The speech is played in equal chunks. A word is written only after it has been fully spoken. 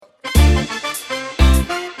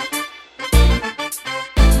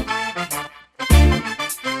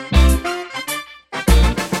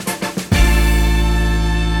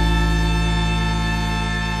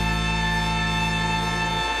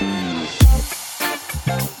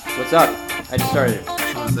What's up? I just started.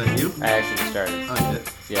 Oh, is that you? I actually just started. Oh, you did?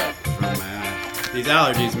 Yeah. Oh, my eye. These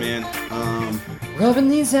allergies, man. Rubbing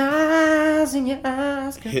these eyes in your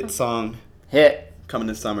eyes. Hit song Hit. coming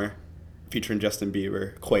this summer, featuring Justin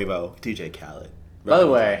Bieber, Quavo, DJ Khaled. By the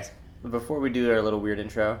way, before we do our little weird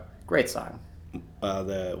intro, great song.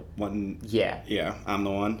 The one. Yeah. Yeah, I'm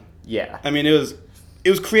the one. Yeah. I mean, it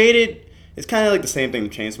was created. It's kind of like the same thing the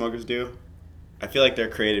Chainsmokers do. I feel like they're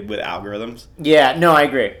created with algorithms. Yeah, no, I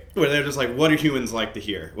agree. Where they're just like, what do humans like to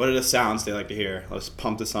hear? What are the sounds they like to hear? Let's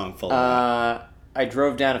pump the song full of I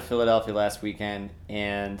drove down to Philadelphia last weekend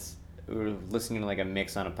and we were listening to like a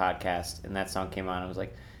mix on a podcast, and that song came on. I was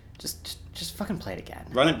like, just fucking play it again.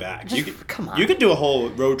 Run it back. Come on. You could do a whole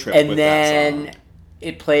road trip And with that then song.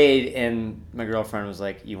 it played, and my girlfriend was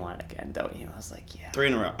like, "You want it again, don't you?" I was like, "Yeah." 3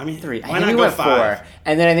 in a row. I mean, 3. why I think not we go went 5? 4,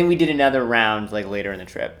 and then I think we did another round like later in the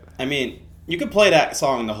trip. I mean, you could play that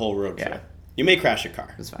song the whole road trip. Yeah. You may crash your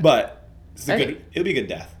car, That's fine. but it's a Hey. good. It'll be a good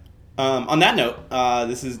death. On that note,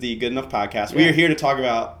 this is the Good Enough Podcast. We Yeah. are here to talk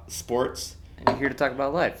about sports. And you're here to talk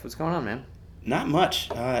about life. What's going on, man? Not much.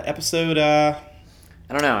 Episode I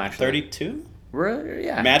don't know, actually. 32.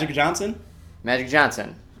 Yeah. Magic Johnson, Magic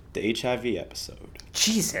Johnson. the HIV episode.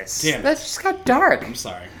 Jesus. Damn it. That just got dark. I'm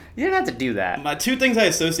sorry. You didn't have to do that. My 2 things I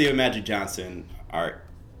associate with Magic Johnson are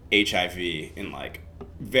HIV and like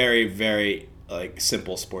very, very like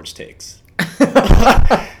simple sports takes.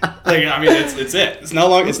 Like, I mean, it's it. It's no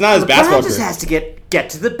longer. It's not as basketball. LeBron just career. has to get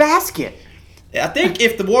to the basket. I think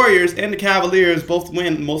if the Warriors and the Cavaliers both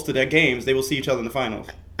win most of their games, they will see each other in the finals.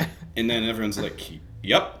 And then everyone's like,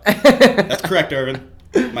 "Yep, that's correct, Irvin."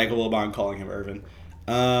 Michael Wilbon calling him Irvin.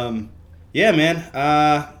 Yeah, man.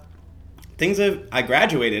 I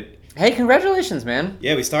graduated. Hey, congratulations, man.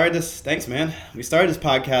 Yeah, we started this. Thanks, man. We started this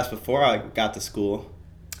podcast before I got to school.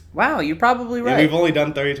 Wow, you're probably And right. we've only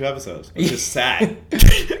done 32 episodes, which is sad.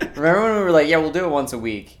 Remember when we were like, yeah, we'll do it once a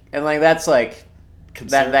week, and like that's like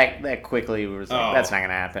Consider- that quickly was like, Oh. that's not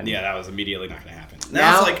gonna happen. Yeah, that was immediately not going to happen. Now-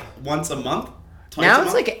 Now it's like once a month. Twice Now a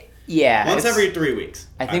it's month? like once it's- every 3 weeks.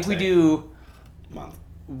 I think I'd we say. do month.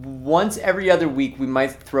 once every other week. We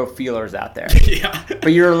might throw feelers out there, Yeah.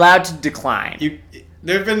 but you're allowed to decline.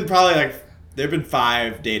 There've been probably there've been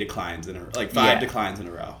 5 day declines in a five Yeah. declines in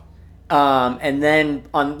a row. And then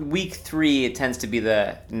on week 3, it tends to be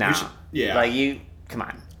the yeah. like you come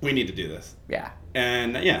on, We need to do this. yeah.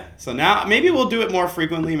 And yeah, so now maybe we'll do it more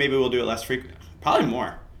frequently. Maybe we'll do it less frequent. Probably more.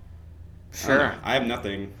 I don't Sure. know. I have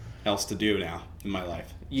nothing else to do now in my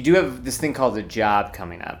life. You do have this thing called a job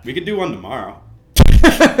coming up. We could do one tomorrow.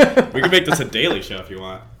 We could make this a daily show if you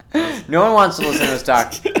want. No one wants to listen to us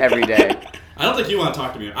talk every day. I don't think you want to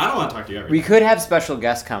talk to me. I don't want to talk to you every We day. could have special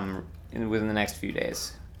guests come within the next few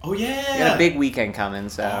days. Oh, yeah. We got a big weekend coming,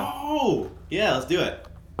 so Oh, yeah, let's do it.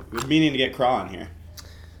 We're meaning to get Craw on here.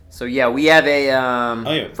 yeah, we have a.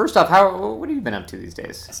 yeah. First off, what have you been up to these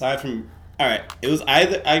days? Aside from, all right, it was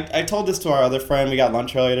I told this to our other friend. We got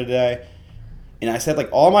lunch earlier today, and I said like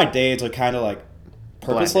all my days are kind of like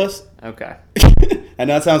purposeless. Okay. I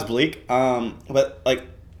know that sounds bleak, but like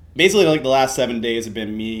basically like the last 7 days have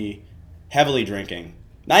been me heavily drinking,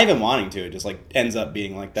 not even wanting to. It just like ends up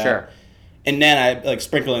being like that. Sure. And then I like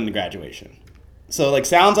sprinkle in the graduation. So like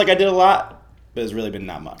sounds like I did a lot, but it's really been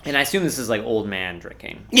not much. And I assume this is like old man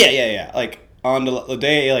drinking. Yeah. Like on the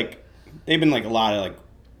day, like they've been like a lot of like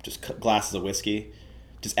just glasses of whiskey,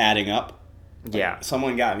 just adding up. Yeah.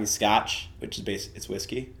 Someone got me scotch, which is it's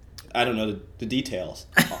whiskey. I don't know the details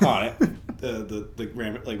on it, the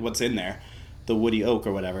like what's in there, the woody oak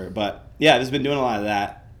or whatever. But yeah, I've just been doing a lot of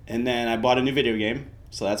that. And then I bought a new video game,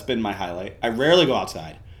 so that's been my highlight. I rarely go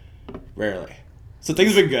outside, rarely. So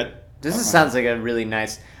things have been good. Sounds like a really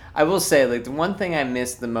nice. I will say, like the one thing I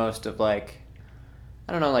miss the most of like,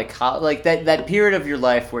 I don't know, like that period of your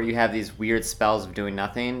life where you have these weird spells of doing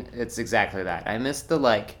nothing. It's exactly that. I miss the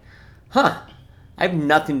like, I have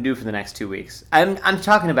nothing to do for the next 2 weeks. I'm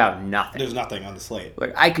talking about nothing. There's nothing on the slate.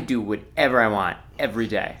 Like I could do whatever I want every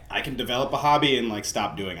day. I can develop a hobby and like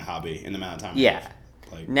stop doing a hobby in the amount of time. I Yeah. have.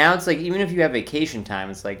 Like, Now it's like even if you have vacation time,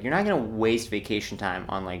 it's like you're not gonna waste vacation time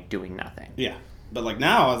on like doing nothing. yeah. But like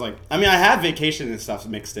now, I was like, I mean, I have vacation and stuff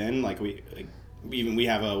mixed in. Like we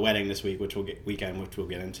have a wedding this week, which we'll get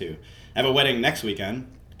into. I have a wedding next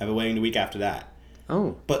weekend. I have a wedding the week after that.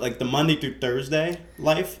 Oh, But like the Monday through Thursday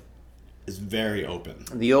life is very open.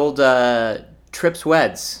 the old trips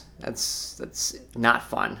weds. That's not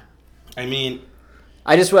fun. I mean,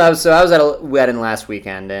 I was at a wedding last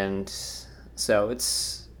weekend, and so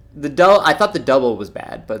it's the double. I thought the double was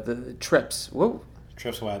bad, but the trips. Whoa,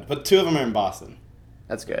 trips wed, but 2 of them are in Boston.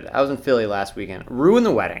 that's good. I was in Philly last weekend. Ruined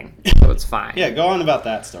the wedding, so it's fine. Yeah, go on about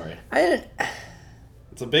that story. I didn't.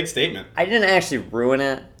 It's a big statement. I didn't actually ruin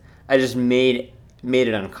it. I just made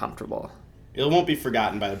it uncomfortable. It won't be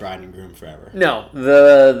forgotten by the bride and groom forever. No,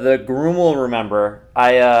 the groom will remember.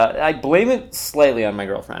 I blame it slightly on my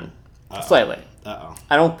girlfriend. Uh-oh. Slightly. Uh-oh.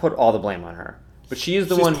 I don't put all the blame on her, but she is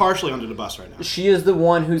the She's one. partially under the bus right now. She is the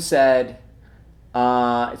one who said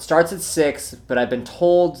it starts at 6, but I've been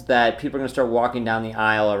told that people are going to start walking down the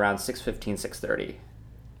aisle around 6:15, 6:30.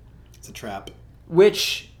 It's a trap.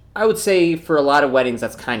 Which I would say for a lot of weddings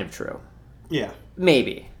that's kind of true. Yeah.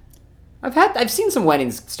 Maybe. I've seen some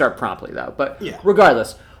weddings start promptly though, but Yeah.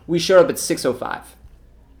 regardless, we showed up at 6:05.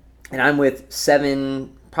 And I'm with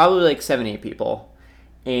probably like 7, 8 people,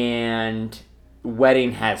 and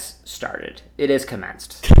wedding has started. It has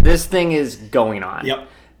commenced. This thing is going on. Yep.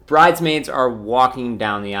 Bridesmaids are walking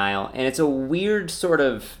down the aisle, and it's a weird sort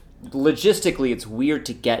of logistically it's weird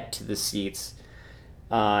to get to the seats.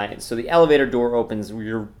 So the elevator door opens,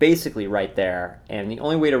 you're basically right there, and the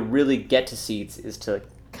only way to really get to seats is to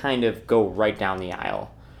kind of go right down the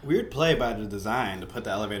aisle. Weird play by the design to put the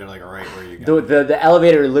elevator like right where you go. The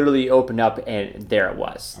elevator literally opened up, and there it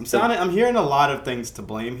was. I'm hearing a lot of things to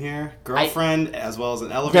blame here. Girlfriend as well as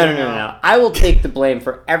an elevator. No. I will take the blame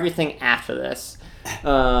for everything after this.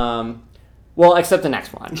 Well, except the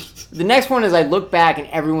next one. The next one is I look back and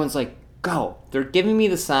everyone's like, go. They're giving me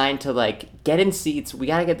the sign to like get in seats. We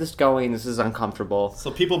gotta get this going. This is uncomfortable.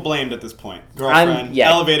 So people blamed at this point. Girlfriend,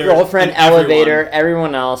 elevator, girlfriend, elevator,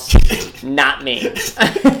 everyone else, not me.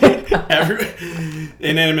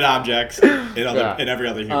 Inanimate objects in every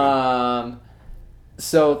other human.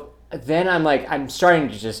 So then I'm starting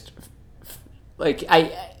to just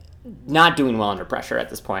not doing well under pressure at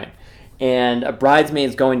this point. And a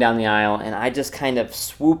bridesmaid's going down the aisle, and I just kind of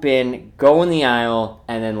swoop in, go in the aisle,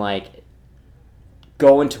 and then like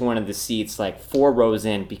go into one of the seats like 4 rows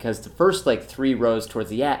in, because the first like 3 rows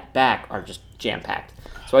towards the back are just jam-packed.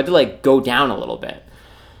 So I had to like go down a little bit.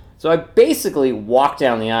 So I basically walked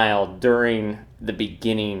down the aisle during the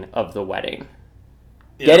beginning of the wedding.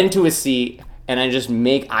 Yeah. Get into a seat, and I just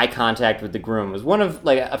make eye contact with the groom. It was one of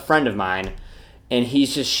like a friend of mine, and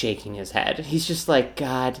he's just shaking his head. He's just like,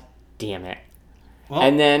 God damn it. Well,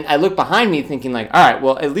 and then I look behind me thinking like, all right,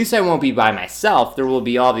 well, at least I won't be by myself. There will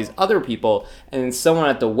be all these other people. And then someone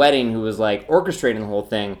at the wedding who was like orchestrating the whole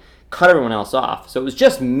thing cut everyone else off. So it was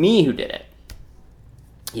just me who did it.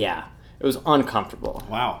 Yeah. It was uncomfortable.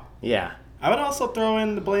 Wow. Yeah. I would also throw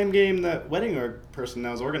in the blame game the wedding person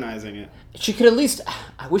that was organizing it. She could at least...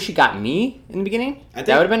 I wish she got me in the beginning. That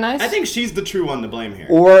would have been nice. I think she's the true one to blame here.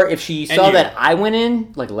 Or if she saw that I went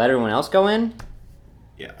in, like let everyone else go in.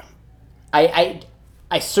 Yeah.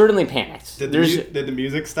 I certainly panicked. Did the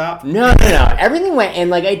music stop? No. Everything went... And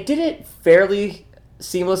like I did it fairly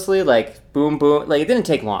seamlessly. Like boom, boom. Like it didn't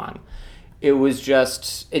take long. It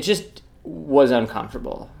just was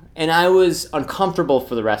uncomfortable. And I was uncomfortable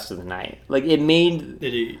for the rest of the night. Like, it made...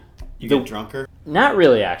 Did you get drunker? Not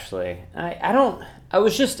really, actually. I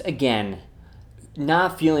was just, again,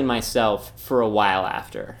 not feeling myself for a while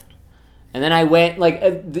after. And then I went, like,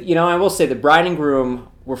 I will say the bride and groom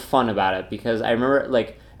were fun about it. Because I remember,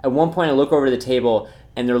 like, at one point I look over to the table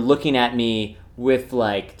and they're looking at me with,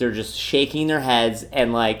 like, they're just shaking their heads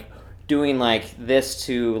and, like, doing like this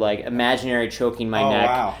to like imaginary choking my neck.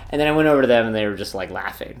 Wow. And then I went over to them and they were just like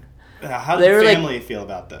laughing. How did the family feel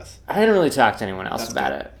about this? I didn't really talk to anyone else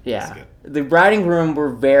about it. Yeah. The bride and groom were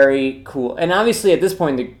very cool. And obviously at this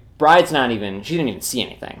point the bride's she didn't even see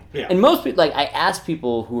anything. Yeah. And most people, like I asked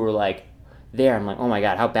people who were like there, I'm like, oh my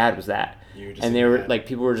God, how bad was that? And they were like,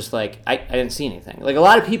 people were just like, I didn't see anything. Like a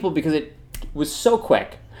lot of people, because it was so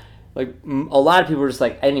quick. Like, a lot of people were just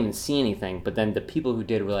like, I didn't even see anything. But then the people who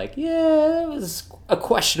did were like, yeah, that was a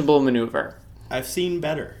questionable maneuver. I've seen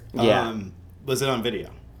better. Yeah. Was it on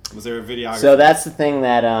video? Was there a videographer? So that's the thing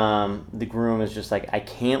that the groom is just like, I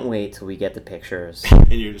can't wait till we get the pictures.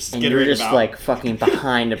 And you're just like fucking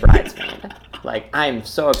behind a bridesmaid. Like, I'm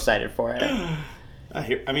so excited for it.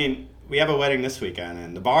 I mean, we have a wedding this weekend,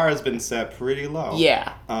 and the bar has been set pretty low.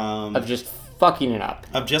 Yeah. Of just fucking it up.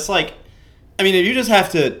 Of just like... I mean, if you just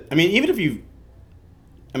have to... I mean, even if you...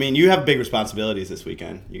 I mean, you have big responsibilities this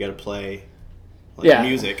weekend. You got to play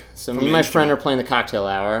music. So me and my friend are playing the cocktail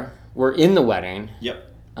hour. We're in the wedding.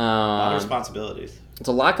 Yep. A lot of responsibilities. It's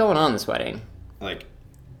a lot going on this wedding. Like,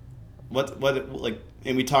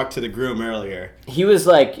 and we talked to the groom earlier. He was,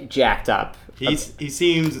 like, jacked up. He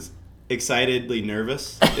seems excitedly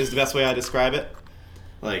nervous, is the best way I describe it.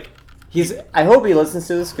 Like... I hope he listens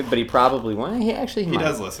to this, but he probably won't. He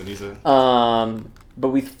does listen. He's a... But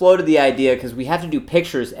we floated the idea because we have to do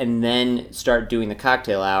pictures and then start doing the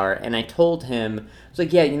cocktail hour. And I told him, I was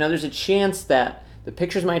like, yeah, there's a chance that the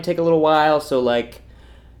pictures might take a little while. So, like,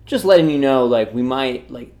 just letting you know, like, we might,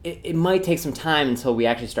 like, it might take some time until we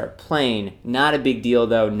actually start playing. Not a big deal,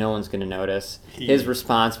 though. No one's going to notice. His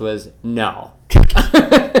response was, no.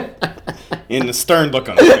 In the stern look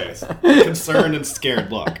on his face. Concerned and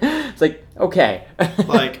scared look. It's like, okay.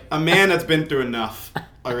 Like, a man that's been through enough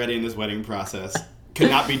already in this wedding process could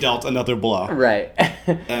not be dealt another blow. Right.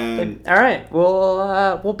 And all right,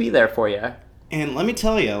 we'll be there for you. And let me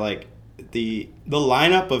tell you, like, the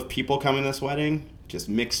lineup of people coming to this wedding, just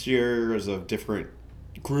mixtures of different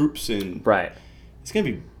groups, and right, it's gonna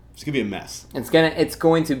be a mess. It's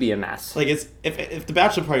going to be a mess. Like, it's if the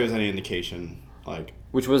bachelor party was any indication, like,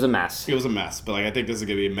 which was a mess. It was a mess, but like I think this is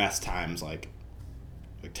gonna be a mess times like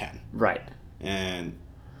 10. Right. And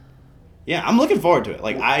yeah, I'm looking forward to it.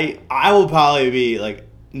 Like, I will probably be like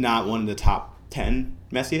not one of the top 10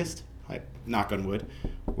 messiest. Like, knock on wood.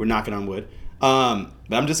 We're knocking on wood.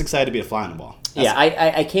 But I'm just excited to be a fly on the wall.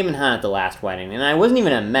 I came in hot at the last wedding, and I wasn't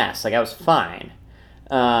even a mess. Like, I was fine.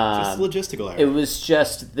 Just logistical error. It was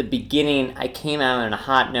just the beginning. I came out on a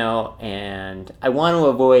hot note, and I want to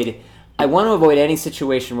avoid any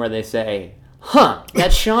situation where they say, huh,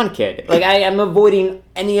 that Sean kid. Like, I am avoiding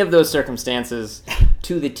any of those circumstances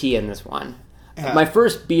to the T in this one. My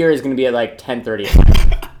first beer is going to be at like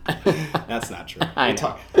 10:30. That's not true. I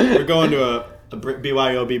know. We're going to a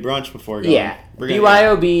BYOB brunch before going. Yeah,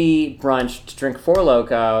 BYOB brunch to drink Four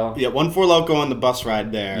Loko. Yeah, 1 Four Loko on the bus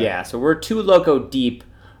ride there. Yeah, so we're 2 Loko deep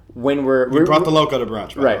when we brought the Loko to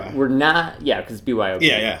brunch, by right, the way. we're not, because BYOB.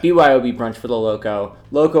 Yeah. BYOB brunch for the Loko.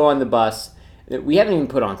 Loko on the bus. We haven't even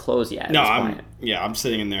put on clothes yet at this point. I'm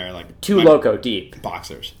sitting in there like 2 Loko deep.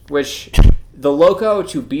 Boxers. Which, the Loko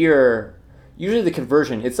to beer, usually the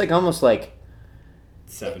conversion, it's like almost like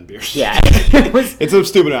 7 beers. Yeah. It's a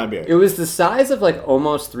stupid amount of beer. It was the size of like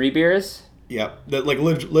almost 3 beers. Yep.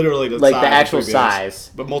 Literally the like size. The actual of 3 beers,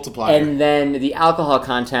 size. but multiplied. And then the alcohol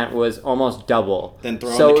content was almost double. Then throw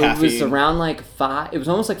in the caffeine. So it was around like 5, it was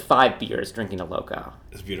almost like 5 beers drinking a Loko.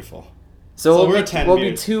 It's beautiful. So we'll be 10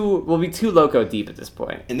 beers. We'll be 2 Loko deep at this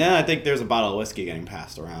point. And then I think there's a bottle of whiskey getting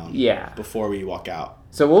passed around. Yeah. Before we walk out.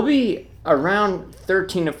 So we'll be around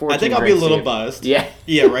 13 to 14. I think I'll be a little buzzed. Yeah.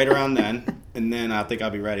 Yeah, right around then. And then I think I'll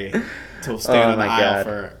be ready to stand on the aisle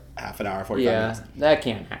for half an hour, 45 minutes. That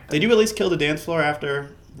can't happen. Did you at least kill the dance floor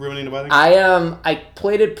after ruining the wedding? I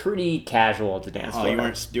played it pretty casual at the dance floor. Oh, you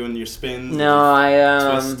weren't doing your spins?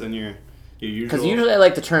 No, twist and your usual? Because usually I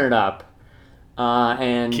like to turn it up.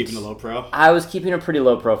 And keeping the low pro? I was keeping a pretty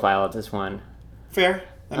low profile at this one. Fair.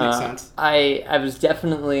 That makes sense. I was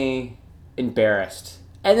definitely embarrassed.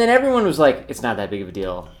 And then everyone was like, it's not that big of a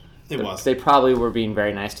deal. It was. They probably were being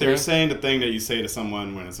very nice to me. They were saying the thing that you say to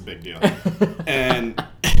someone when it's a big deal. And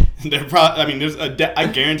they're probably, I mean, I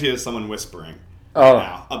guarantee there's someone whispering right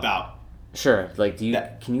now about. Sure. Like,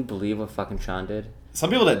 can you believe what fucking Sean did?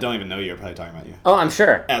 Some people that don't even know you are probably talking about you. Oh, I'm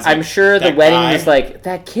sure. I'm sure the wedding was like,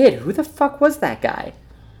 that kid, who the fuck was that guy?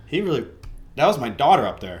 That was my daughter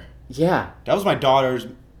up there. Yeah. That was my daughter's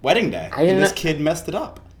wedding day. And this kid messed it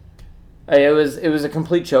up. It was a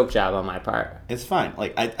complete choke job on my part. It's fine.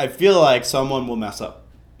 Like, I feel like someone will mess up.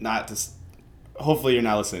 Hopefully you're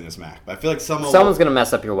not listening to this, Mac. But I feel like someone's going to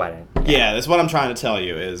mess up your wedding. Yeah, that's what I'm trying to tell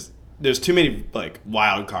you is there's too many, like,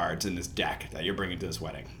 wild cards in this deck that you're bringing to this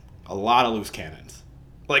wedding. A lot of loose cannons.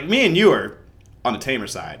 Like, me and you are on the tamer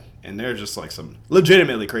side, and they're just, like, some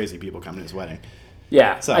legitimately crazy people coming to this wedding.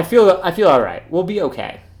 Yeah, so I feel all right. We'll be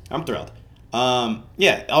okay. I'm thrilled.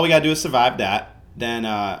 Yeah, all we got to do is survive that. Then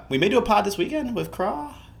we may do a pod this weekend with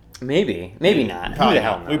Craw. Maybe not. Probably Who the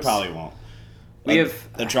hell knows? We probably won't. We have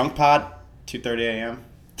a drunk pod, 2:30 a.m.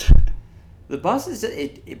 The bus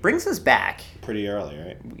it brings us back pretty early,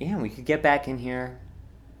 right? Yeah, we could get back in here.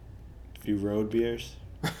 A few road beers,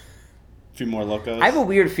 a few more Locos. I have a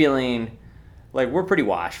weird feeling, like we're pretty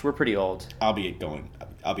washed. We're pretty old. I'll be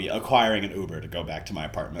acquiring an Uber to go back to my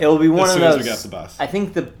apartment. It'll be one of those. As soon as we get off the bus. I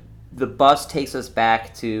think the bus takes us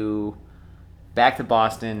back to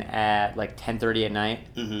Boston at like 10:30 at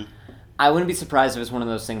night. Mm-hmm. I wouldn't be surprised if it's one of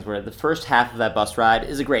those things where the first half of that bus ride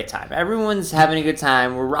is a great time. Everyone's having a good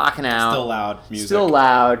time. We're rocking out. Still loud music. Still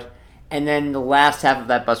loud. And then the last half of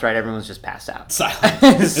that bus ride, everyone's just passed out. Silent.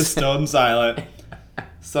 It's stone silent.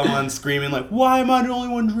 Someone screaming like, "Why am I the only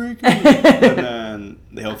one drinking?" And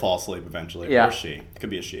then he'll fall asleep eventually. Yeah. Or she. It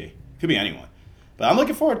could be a she. It could be anyone. But I'm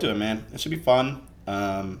looking forward to it, man. It should be fun.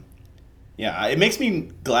 Yeah, it makes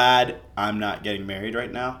me glad I'm not getting married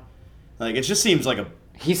right now. Like, it just seems like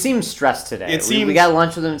He seemed stressed today. We we got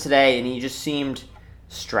lunch with him today, and he just seemed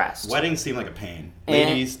stressed. Weddings seem like a pain.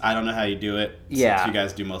 Ladies, I don't know how you do it. Yeah. Since you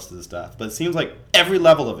guys do most of the stuff. But it seems like every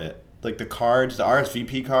level of it, like the cards, the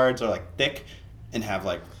RSVP cards are like thick and have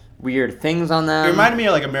like weird things on them. It reminded me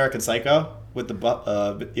of like American Psycho with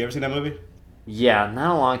the you ever seen that movie? Yeah,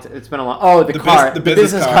 not a long time. It's been a long. Oh, the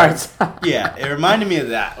business cards. cards. Yeah, it reminded me of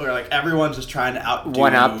that, where like everyone's just trying to outdo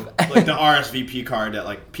One up. like the RSVP card that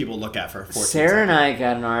like people look at for 14 Sarah seconds. and I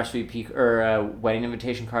got an RSVP or a wedding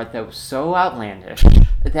invitation card that was so outlandish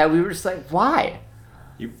that we were just like, why?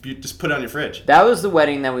 You just put it on your fridge. That was the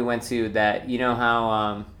wedding that we went to. That you know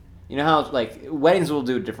how like weddings will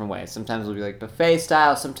do it different ways. Sometimes it'll be like buffet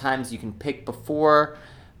style. Sometimes you can pick before.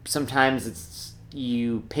 Sometimes it's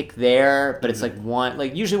you pick there, but it's like one.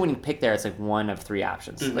 Like usually when you pick there, it's like one of 3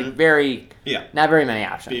 options. Like not very many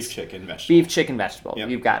options. Beef, chicken, vegetable. Beef, chicken, vegetable. Yep.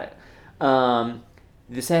 You've got it.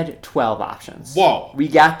 This had 12 options. Whoa! We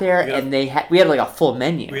got there and we had like a full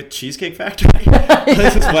menu. We had Cheesecake Factory.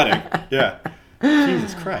 This is wedding. Yeah.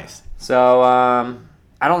 Jesus Christ. So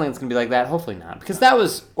I don't think it's gonna be like that. Hopefully not, because that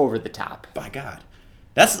was over the top. By God,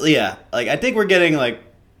 that's like I think we're getting like.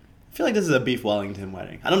 I feel like this is a Beef Wellington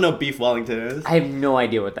wedding. I don't know what Beef Wellington is. I have no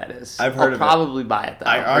idea what that is. I've heard I'll of probably buy it though.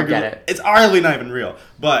 I get it. It's arguably not even real,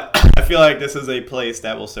 but I feel like this is a place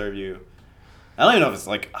that will serve you. I don't even know if it's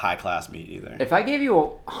like high class meat either. If I gave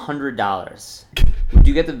you $100, would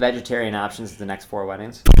you get the vegetarian options at the next 4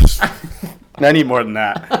 weddings? I need more than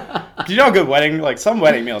that. Do you know a good wedding? Like some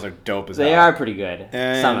wedding meals are dope as hell. They are pretty good.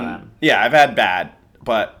 And some of them. Yeah, I've had bad,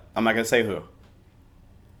 but I'm not gonna say who.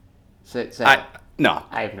 No.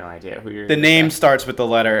 I have no idea who you're. The name starts with the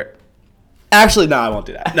letter. Actually, no, I won't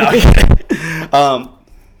do that. No.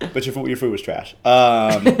 But your food was trash.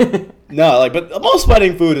 No, like, but most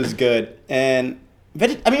wedding food is good, and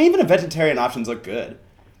even the vegetarian options look good.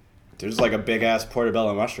 There's like a big ass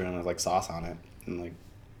portobello mushroom with like sauce on it, and like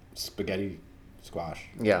spaghetti squash.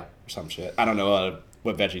 Yeah. Or some shit. I don't know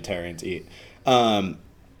what vegetarians eat. But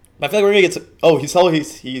I feel like we're gonna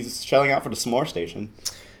get. He's shelling out for the s'more station.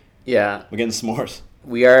 Yeah. We're getting s'mores.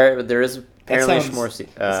 We are. There is apparently a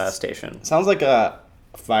s'more station. Sounds like a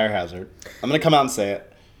fire hazard. I'm going to come out and say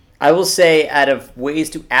it. I will say, out of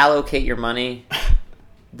ways to allocate your money,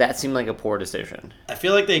 that seemed like a poor decision. I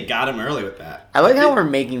feel like they got him early with that. I like how we're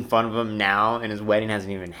making fun of him now, and his wedding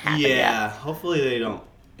hasn't even happened yet. Yeah, hopefully they don't.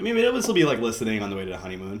 I mean, maybe this will be like listening on the way to the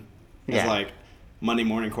honeymoon. It's like Monday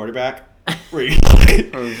morning quarterback. Where you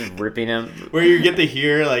or just ripping him. Where you get to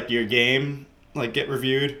hear like your game like get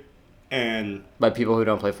reviewed. And by people who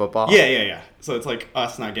don't play football? Yeah. So it's like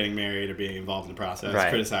us not getting married or being involved in the process, right.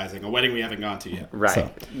 Criticizing a wedding we haven't gone to yet. Right.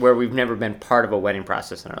 So. Where we've never been part of a wedding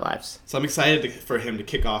process in our lives. So I'm excited for him to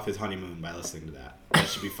kick off his honeymoon by listening to that. That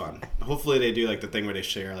should be fun. Hopefully they do like the thing where they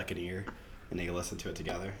share like an ear and they can listen to it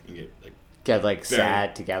together and get like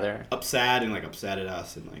sad together. Upset and like upset at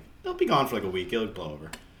us, and like they'll be gone for like a week. It'll blow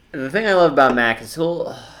over. And the thing I love about Mac is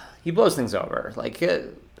he blows things over. Like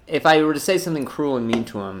if I were to say something cruel and mean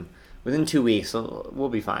to him, within 2 weeks, we'll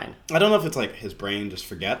be fine. I don't know if it's like his brain just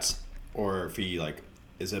forgets, or if he like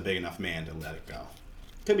is a big enough man to let it go.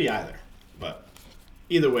 Could be either, but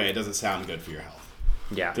either way, it doesn't sound good for your health.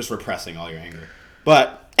 Yeah, just repressing all your anger.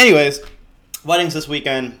 But anyways, weddings this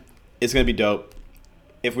weekend is gonna be dope.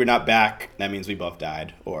 If we're not back, that means we both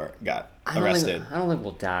died or got arrested. I don't think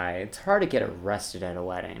we'll die. It's hard to get arrested at a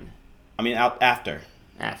wedding. I mean, after.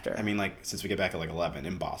 I mean, like since we get back at like 11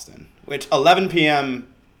 in Boston, which 11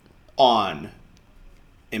 p.m.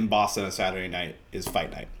 in Boston on Saturday night is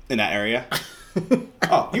fight night in that area.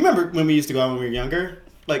 Oh, you remember when we used to go out when we were younger?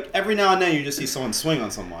 Like every now and then you just see someone swing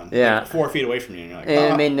on someone. Yeah. Like 4 feet away from you. And you're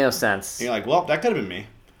like, It made no sense. And you're like, well, that could have been me.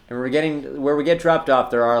 And where we get dropped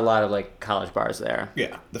off, there are a lot of like college bars there.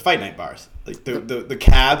 Yeah, the fight night bars. Like the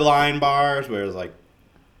cab line bars where there's like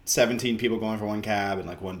 17 people going for one cab and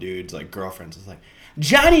like one dude's like girlfriend's is like,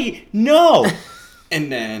 Johnny, no!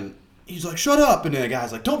 And then he's like, shut up. And then the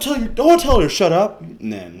guy's like, don't tell her to shut up.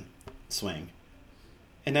 And then swing.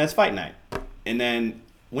 And then it's fight night. And then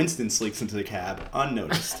Winston sneaks into the cab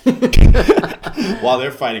unnoticed while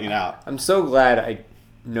they're fighting it out. I'm so glad I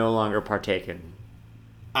no longer partake in.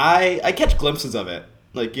 I catch glimpses of it.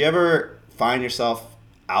 Like, you ever find yourself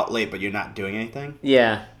out late but you're not doing anything?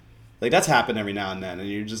 Yeah. Like, that's happened every now and then. And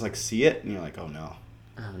you just, like, see it and you're like, oh, no.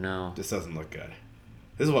 Oh, no. This doesn't look good.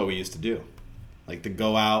 This is what we used to do. Like, to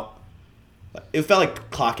go out. It felt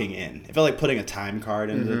like clocking in. It felt like putting a time card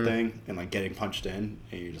into the thing and like getting punched in.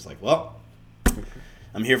 And you're just like, well,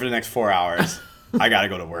 I'm here for the next 4 hours. I got to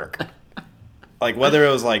go to work. Like whether it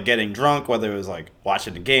was like getting drunk, whether it was like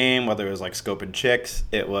watching the game, whether it was like scoping chicks,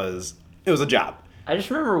 it was a job. I just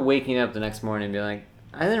remember waking up the next morning and being like,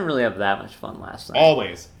 I didn't really have that much fun last night.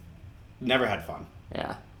 Always. Never had fun.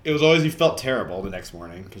 Yeah. It was always you felt terrible the next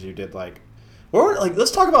morning because you did like,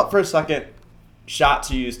 let's talk about for a second shots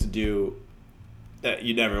you used to do that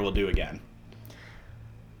you never will do again.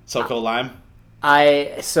 SoCo Lime.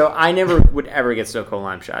 I never would ever get SoCo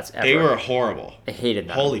Lime shots ever. They were horrible. I hated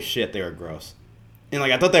them. Holy shit, they were gross. And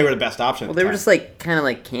like I thought they were the best option. Well, they were just like kind of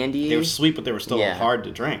like candy. They were sweet, but they were still hard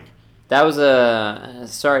to drink. That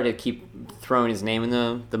was sorry to keep throwing his name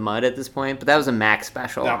in the mud at this point, but that was a Mac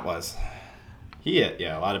special. That was. He had,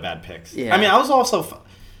 a lot of bad picks. Yeah. I mean, I was also,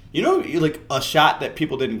 like a shot that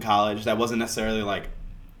people did in college that wasn't necessarily like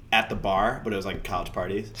at the bar, but it was like college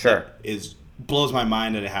parties. Sure. Blows my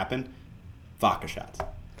mind that it happened. Vodka shots.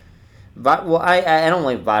 Well, I don't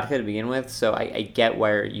like vodka to begin with, so I get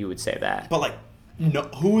where you would say that. But like, no,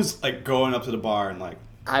 who's like going up to the bar and like,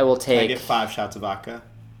 I will take. Can I get 5 shots of vodka?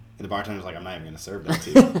 And the bartender's like, I'm not even going to serve that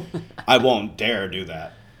to you. I won't dare do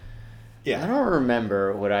that. Yeah. I don't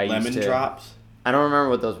remember what I used to. Lemon drops? I don't remember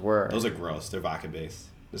what those were. Those are gross. They're vodka based.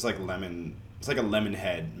 It's like lemon. It's like a lemon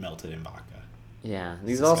head melted in vodka. Yeah,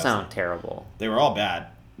 these all sound terrible. They were all bad.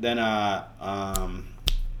 Then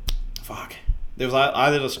fuck. There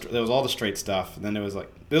was all the straight stuff, and then there was like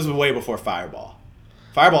this was way before Fireball.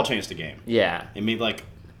 Fireball changed the game. Yeah. It made like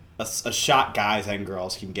a shot guys and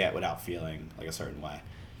girls can get without feeling like a certain way.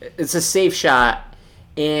 It's a safe shot,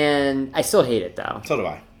 and I still hate it though. So do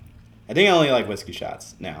I. I think I only like whiskey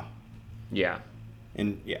shots now. Yeah.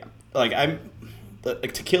 And yeah, like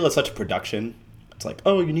tequila is such a production. It's like,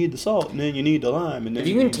 oh, you need the salt, and then you need the lime, and then if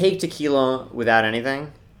you can take tequila without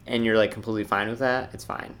anything, and you're like completely fine with that, it's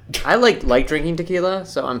fine. I like drinking tequila,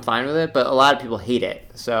 so I'm fine with it. But a lot of people hate it,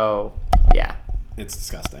 so yeah, it's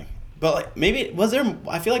disgusting. But like maybe was there?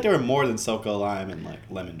 I feel like there were more than SoCo Lime and like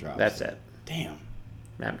lemon drops. That's it. Damn.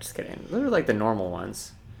 No, I'm just kidding. Those are like the normal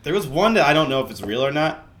ones. There was one that I don't know if it's real or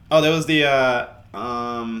not. Oh, there was the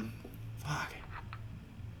fuck.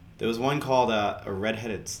 There was one called a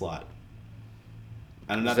redheaded slut.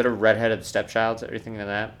 I don't know. Is it a redheaded stepchild? Are you thinking of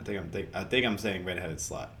that? I think I'm saying redheaded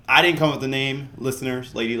slut. I didn't come up with the name,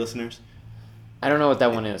 lady listeners. I don't know what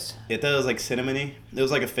that one is. It was like cinnamony. It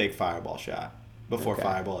was like a fake Fireball shot before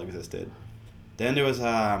Fireball existed. Then there was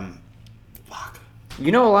fuck.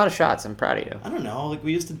 You know a lot of shots. I'm proud of you. I don't know. Like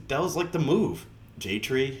we used to. That was like the move.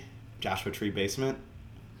 J-Tree, Joshua Tree basement.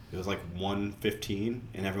 It was like 1:15,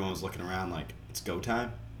 and everyone was looking around like it's go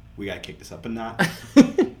time. We gotta kick this up a notch.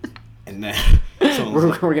 And then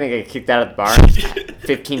we're gonna get kicked out of the bar in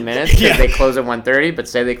 15 minutes because they close at 1:30, but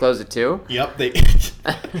say they close at 2. Yep,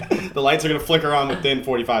 the lights are gonna flicker on within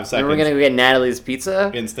 45 seconds. And we're gonna go get Natalie's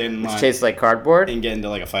pizza and stand in line. Which tastes like cardboard. And get into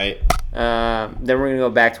like a fight. Then we're gonna go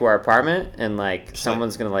back to our apartment and like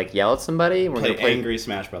someone's gonna like yell at somebody. We're gonna play angry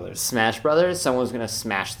Smash Brothers. Someone's gonna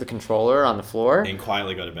smash the controller on the floor and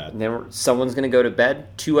quietly go to bed. And then someone's gonna go to bed.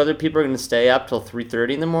 2 other people are gonna stay up till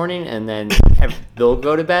 3:30 in the morning, and then they'll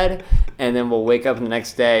go to bed, and then we'll wake up the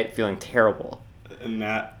next day feeling terrible. And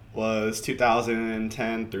that was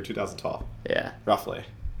 2010 through 2012. Yeah, roughly.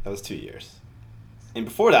 That was 2 years. And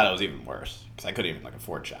before that, it was even worse because I couldn't even like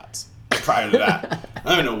afford shots. Prior to that, I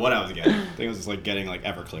don't even know what I was getting. I think it was just like getting like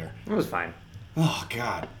Everclear. It was fine. Oh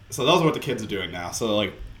god. So those are what the kids are doing now. So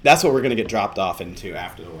like that's what we're gonna get dropped off into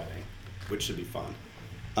after the wedding, which should be fun.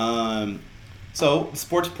 So the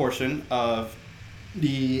sports portion of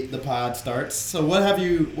the pod starts. So what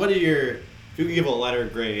are your? If you could give a letter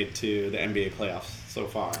grade to the NBA playoffs so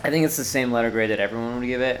far? I think it's the same letter grade that everyone would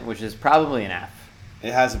give it, which is probably an F.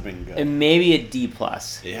 It hasn't been good. And maybe a D+.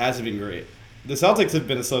 It hasn't been great. The Celtics have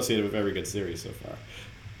been associated with every good series so far.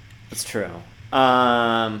 That's true.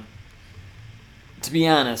 To be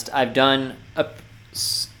honest, I've done a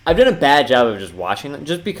bad job of just watching them,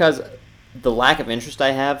 just because the lack of interest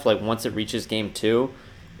I have, like once it reaches game 2,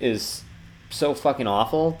 is so fucking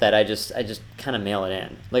awful that I just kind of mail it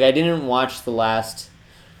in. Like I didn't watch the last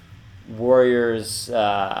Warriors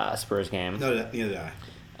Spurs game. No, neither did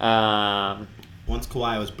I. Once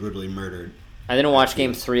Kawhi was brutally murdered. I didn't watch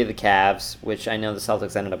Game 3 of the Cavs, which I know the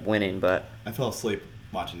Celtics ended up winning, but I fell asleep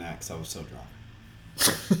watching that because I was so drunk.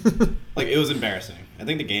 Like it was embarrassing. I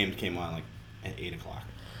think the game came on like at 8:00.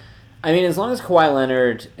 I mean, as long as Kawhi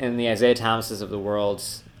Leonard and the Isaiah Thomases of the world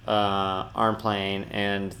aren't playing,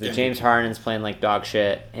 and the James Harden's playing like dog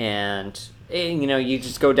shit, and you know, you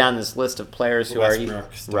just go down this list of players who are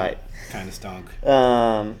right, kind of stunk.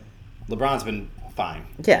 LeBron's been fine.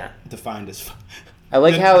 Yeah, defined as fine. I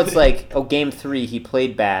like how it's like, oh, Game 3, he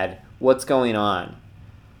played bad. What's going on?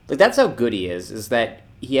 Like, that's how good he is that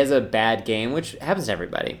he has a bad game, which happens to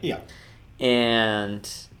everybody. Yeah. And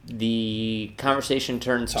the conversation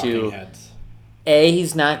turns Talking to, heads.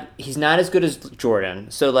 he's not as good as Jordan.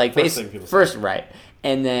 So, like, first, right.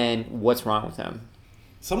 And then, what's wrong with him?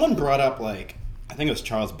 Someone brought up, like, I think it was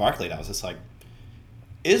Charles Barkley that was just like,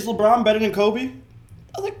 is LeBron better than Kobe?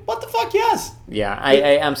 I was like, what the fuck? Yes. Yeah,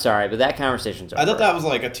 I'm sorry, but that conversation's over. I thought that was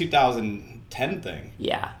like a 2010 thing,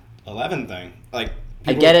 Yeah. 11 thing. Like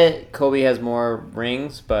I get it. Kobe has more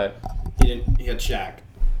rings, but He had Shaq.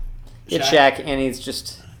 he had Shaq, and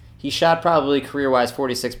he shot probably career-wise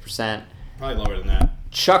 46%, Probably lower than that.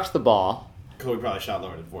 chucked the ball, Kobe probably shot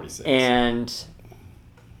lower than 46. and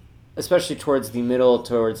especially towards the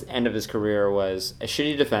end of his career, was a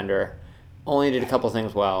shitty defender, only did a couple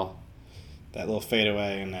things well. That little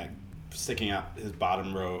fadeaway and that sticking out his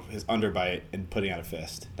bottom row, his underbite, and putting out a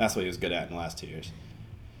fist. That's what he was good at in the last 2 years.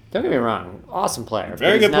 Don't get me wrong, awesome player.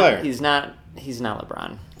 Very but good player. He's not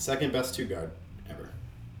LeBron. Second best two guard ever.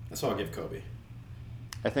 That's what I'll give Kobe.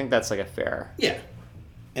 I think that's like a fair. Yeah.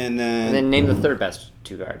 And And then name the third best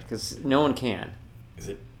two guard, because no one can. Is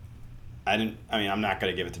it? I'm not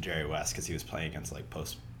gonna give it to Jerry West because he was playing against like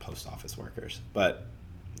post office workers. But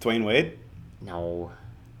Dwayne Wade. No,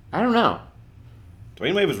 I don't know.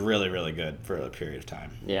 Dwayne Wade was really, really good for a period of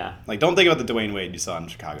time. Yeah. Like, don't think about the Dwayne Wade you saw in the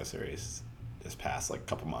Chicago series this past like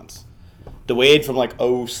couple months. The Wade from like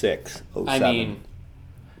 06, 07. I mean,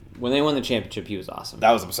 when they won the championship, he was awesome.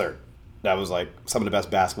 That was absurd. That was like some of the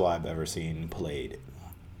best basketball I've ever seen played.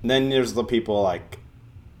 And then there's the people like,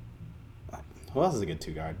 who else is a good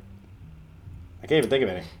two guard? I can't even think of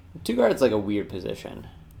any. Two guard's like a weird position.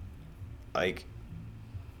 Like,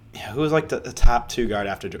 yeah, who was like the top two guard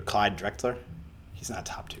after Clyde Drexler? He's not a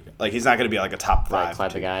top two guard. Like, he's not going to be like a top five.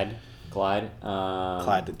 Clyde the guide. Clyde.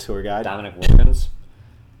 Clyde the tour guide. Dominic Wilkins.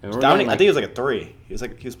 Dominic, I think he was like a 3. He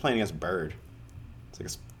was playing against Bird. It's like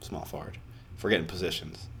a small forward. Forgetting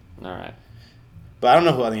positions. All right. But I don't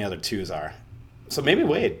know who any other twos are. So maybe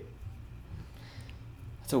Wade.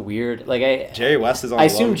 That's a weird. Jerry West is on. I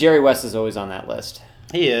assume Jerry West is always on that list.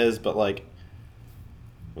 He is, but like,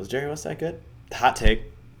 was Jerry West that good? Hot take.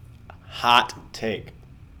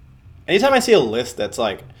 Anytime I see a list that's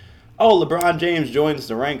like, oh, LeBron James joins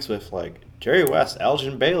the ranks with like Jerry West,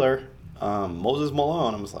 Elgin Baylor, Moses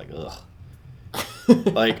Malone, I'm just like, ugh.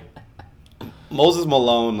 Like, Moses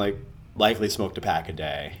Malone like likely smoked a pack a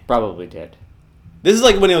day. Probably did. This is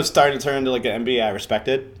like when it was starting to turn into like the NBA I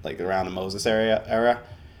respected, like around the Moses era,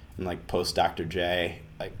 and like post Dr. J,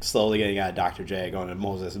 like slowly getting out of Dr. J, going to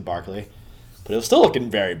Moses and Barkley. But it was still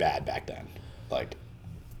looking very bad back then. Like,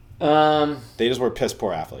 they just were piss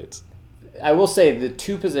poor athletes. I will say the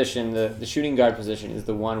two position, the shooting guard position, is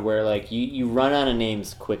the one where like you run out of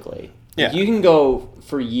names quickly. Yeah. Like, you can go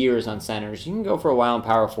for years on centers. You can go for a while on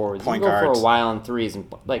power forwards. Point you can go guards. for a while on threes,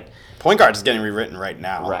 and like Point guard is getting rewritten right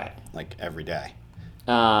now. Right. Like every day.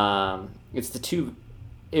 It's the two,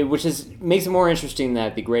 which makes it more interesting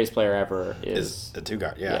that the greatest player ever Is the two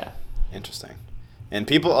guard. Yeah. Yeah. Interesting. And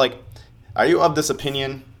people like, are you of this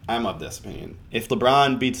opinion? I'm of this opinion. If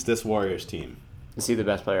LeBron beats this Warriors team, Is he the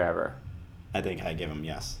best player ever? I think I give him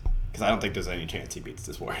yes. Because I don't think there's any chance he beats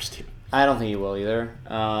this Warriors team. I don't think he will either.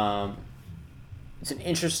 It's an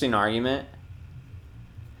interesting argument.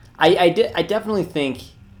 I definitely think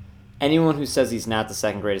anyone who says he's not the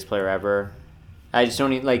second greatest player ever, I just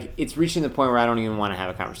don't even, like, it's reaching the point where I don't even want to have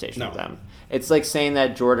a conversation with them. It's like saying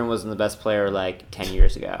that Jordan wasn't the best player like 10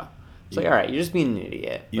 years ago. It's like, all right, you're just being an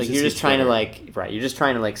idiot. You're just trying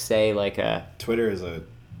to say like a... Twitter is a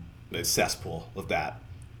cesspool of that.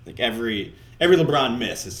 Like every LeBron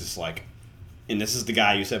miss is just like, and this is the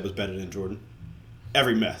guy you said was better than Jordan.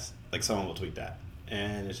 Every miss, like someone will tweet that,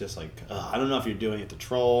 and it's just like, I don't know if you're doing it to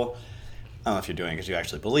troll. I don't know if you're doing it because you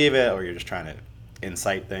actually believe it, or you're just trying to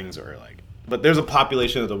incite things, or like. But there's a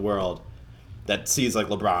population of the world that sees like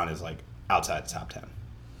LeBron is like outside the top 10.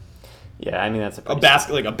 Yeah, I mean that's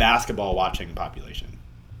a basketball watching population,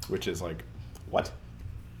 which is like, what?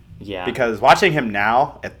 Yeah. Because watching him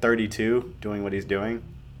now at 32 doing what he's doing.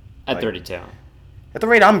 At 32. At the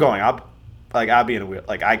rate I'm going, I'll be in a wheel.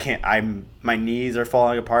 Like I can't. My knees are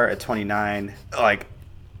falling apart at 29. Like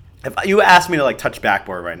if you asked me to like touch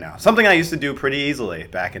backboard right now, something I used to do pretty easily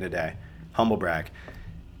back in the day, humble brag.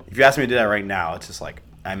 If you asked me to do that right now, it's just like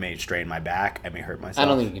I may strain my back, I may hurt myself. I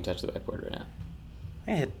don't think you can touch the backboard right now.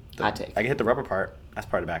 I can hit the rupper part. That's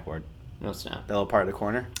part of the backboard. No, it's not. The little part of the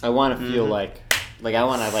corner. I want to feel like I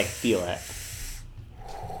want to like feel it.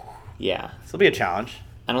 Yeah. This will be a challenge.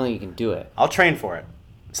 I don't think you can do it. I'll train for it.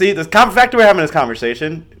 See, the fact that we're having this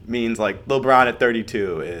conversation means like LeBron at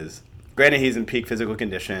 32 is, granted he's in peak physical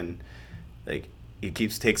condition, like he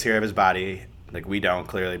takes care of his body, like we don't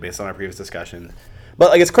clearly based on our previous discussion,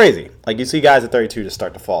 but like it's crazy. Like you see guys at 32 just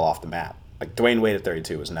start to fall off the map. Like Dwayne Wade at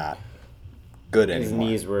 32 was not good anymore. His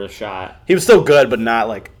knees were shot. He was still good, but not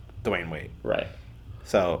like Dwayne Wade. Right.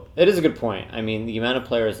 So it is a good point. I mean, the amount of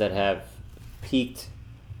players that have peaked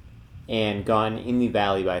and gone in the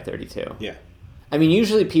valley by 32. Yeah. I mean,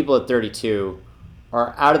 usually people at 32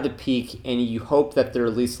 are out of the peak, and you hope that they're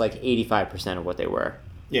at least like 85% of what they were.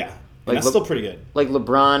 Yeah, Like, that's still pretty good. Like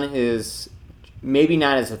LeBron is maybe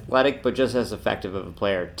not as athletic, but just as effective of a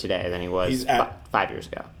player today than he was He's at- 5 years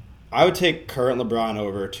ago. I would take current LeBron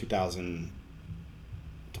over 2012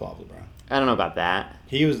 LeBron. I don't know about that.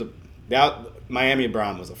 He was Miami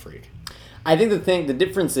LeBron was a freak. I think the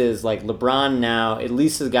difference is like LeBron now at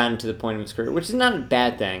least has gotten to the point of his career, which is not a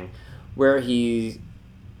bad thing, where he,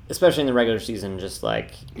 especially in the regular season, just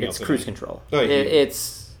like it's cruise control. Oh, yeah.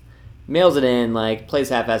 It's mails it in, like plays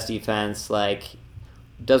half-ass defense, like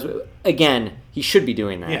does again. He should be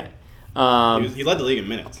doing that. Yeah. He led the league in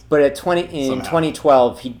minutes. But in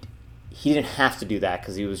 2012, he didn't have to do that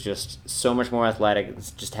because he was just so much more athletic.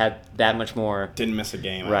 Just had that much more. Didn't miss a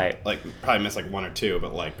game. Right. Like probably missed like 1 or 2,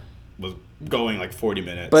 but like was going like 40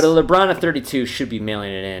 minutes. But a LeBron at 32 should be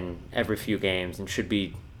mailing it in every few games and should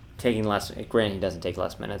be taking less. Granted, he doesn't take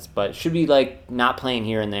less minutes, but should be like not playing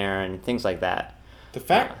here and there and things like that. The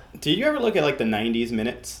fact, did you ever look at like the 90s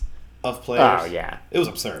minutes of players? Oh yeah, it was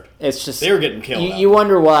absurd. It's just they were getting killed. You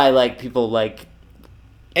wonder why like people like.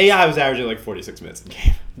 AI was averaging like 46 minutes a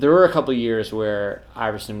game. There were a couple years where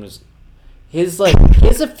Iverson was. He has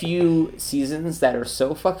a few seasons that are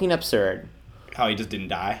so fucking absurd. How he just didn't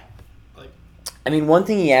die. I mean, one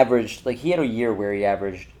thing he averaged, like he had a year where he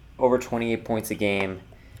averaged over 28 points a game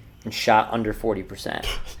and shot under 40%,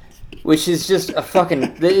 which is just a fucking,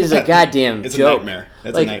 it is a goddamn it's joke. A nightmare.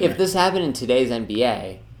 It's like a nightmare. If this happened in today's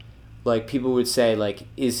NBA, like people would say, like,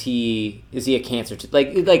 is he a cancer?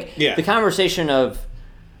 Yeah. The conversation of,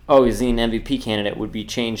 oh, is he an MVP candidate would be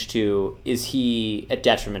changed to, is he a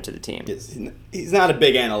detriment to the team? He's not a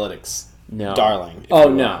big analytics darling. Oh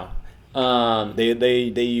no.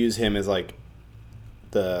 They use him as like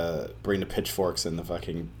bring the pitchforks and the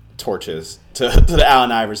fucking torches to the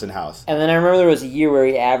Allen Iverson house. And then I remember there was a year where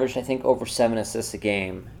he averaged, I think, over 7 assists a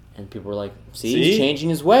game, and people were like, "See, he's changing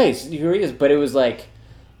his ways. Here he is." But it was like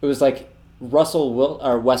Russell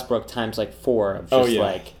or Westbrook times like 4 of just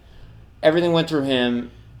like everything went through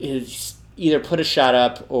him. He either put a shot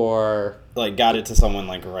up or like got it to someone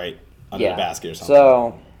like right under the basket or something.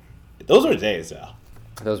 So those were the days, though.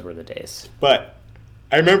 Those were the days. But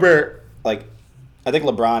I remember like. I think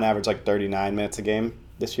LeBron averaged like 39 minutes a game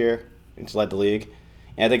this year, which led the league.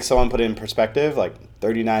 And I think someone put it in perspective, like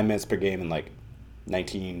 39 minutes per game in like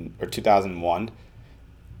 2001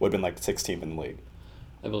 would have been like 16th in the league.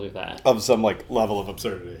 I believe that. Of some like level of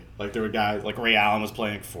absurdity. Like there were guys, like Ray Allen was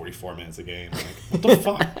playing 44 minutes a game. Like, what the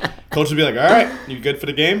fuck? Coach would be like, all right, you good for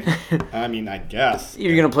the game? I mean, I guess.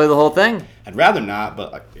 You're going to play the whole thing? I'd rather not,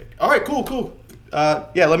 but like, all right, cool.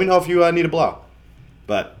 Yeah, let me know if you need a blow.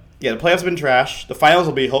 But... yeah, the playoffs have been trash. The finals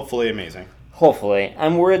will be hopefully amazing. Hopefully.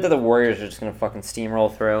 I'm worried that the Warriors are just going to fucking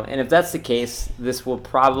steamroll through. And if that's the case, this will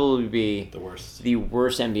probably be the worst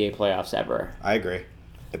NBA playoffs ever. I agree.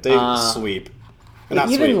 If they sweep.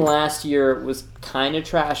 Even last year was kind of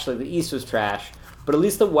trash. Like the East was trash. But at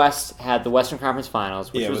least the West had the Western Conference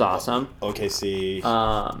Finals, which was awesome. OKC.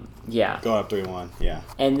 Yeah. Going up 3-1. Yeah.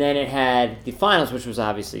 And then it had the finals, which was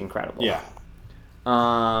obviously incredible. Yeah.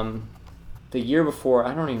 The year before,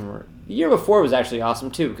 the year before was actually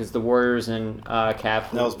awesome too because the Warriors and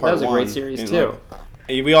Cap. That was a great series too.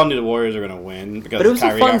 We all knew the Warriors were going to win because but it was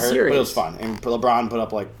Kyrie a fun got hurt, series. But it was fun, and LeBron put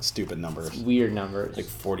up like stupid numbers, weird numbers, like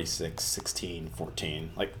 46, 16,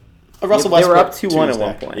 14. Like Russell Westbrook. They were up 2-1 at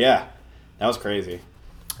one point. Yeah, that was crazy.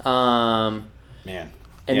 Man. And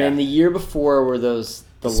then the year before were the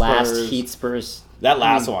last Heat Spurs. That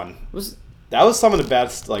last one that was some of the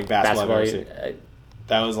best like basketball I've ever seen.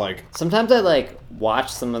 That was like... sometimes I like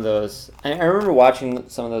watch some of those. I remember watching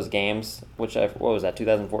some of those games, what was that,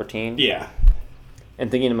 2014? Yeah.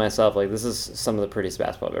 And thinking to myself, like, this is some of the prettiest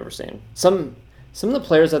basketball I've ever seen. Some of the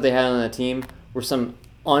players that they had on the team were the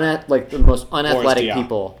most unathletic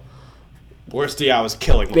people. Boris Diaw was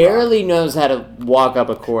killing LeBron. Barely knows how to walk up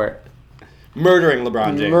a court. Murdering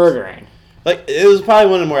LeBron James. Murdering. Like, it was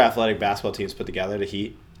probably one of the more athletic basketball teams put together, the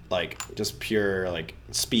Heat. Like, just pure, like,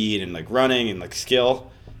 speed and, like, running and, like,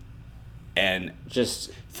 skill. And just...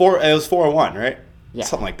 it was 4-1, right? Yeah.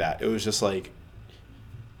 Something like that. It was just, like...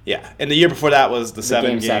 yeah. And the year before that was the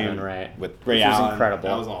Game game 7, right? With Ray Allen. Was incredible.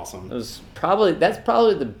 That was awesome. That's probably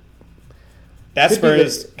the... that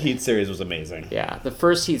Spurs Heat series was amazing. Yeah. The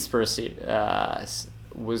first Heat Spurs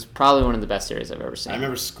was probably one of the best series I've ever seen. I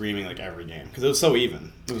remember screaming, like, every game. Because it was so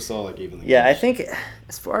even. It was so, like, evenly Yeah, matched. I think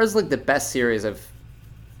as far as, like, the best series I've...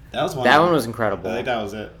 that was one. That one was incredible. I think that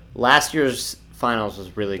was it. Last year's finals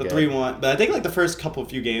was really good. The 3-1. But I think, like, the first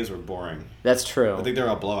few games were boring. That's true. I think they were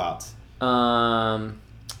all blowouts.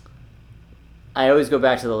 I always go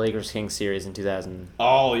back to the Lakers Kings series in 2000.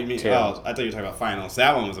 Oh, you mean? Two. Oh, I thought you were talking about finals.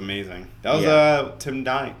 That one was amazing. That was Tim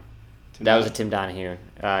Donahue. That was a Tim Donahue.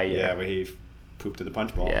 Yeah, where he pooped in the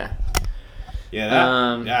punch bowl. Yeah.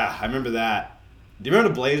 Yeah. Yeah, I remember that. Do you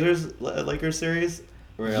remember the Blazers Lakers series?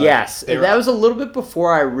 Where, yes, that was a little bit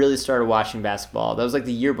before I really started watching basketball. That was like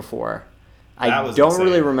the year before. I don't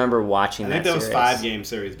really remember watching that. I think that was series. 5-game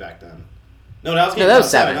series back then. No, that was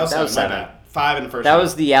 7. That was 7. My bad. 5 in the first. That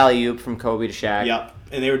was the alley-oop from Kobe to Shaq. Yep,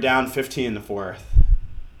 and they were down 15 in the fourth,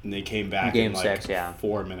 and they came back Game in like 6,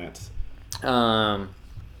 4 minutes.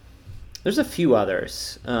 There's a few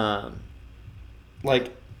others. I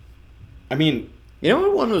mean, you know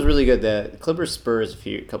what one was really good? The Clippers Spurs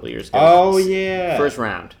a couple years ago. Oh yeah, first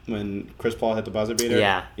round when Chris Paul hit the buzzer beater.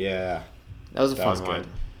 Yeah, that was a fun one.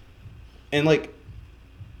 And I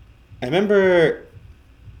remember.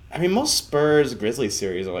 I mean, most Spurs Grizzlies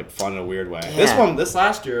series are fun in a weird way. Yeah. This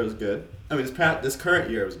last year was good. I mean, this current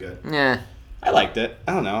year was good. Yeah, I liked it.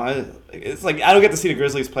 I don't know. It's I don't get to see the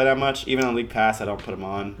Grizzlies play that much. Even on League Pass, I don't put them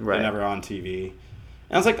on. Right. They're never on TV. And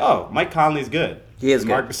I was like, oh, Mike Conley's good. He is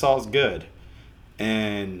Marc good. Gasol's good.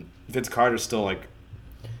 And Vince Carter's still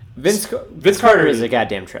Vince Carter is a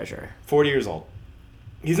goddamn treasure. 40 years old.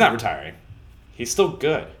 He's not retiring. He's still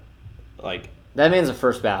good. That man's a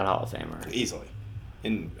first ballot Hall of Famer. Easily.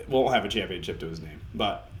 And won't have a championship to his name.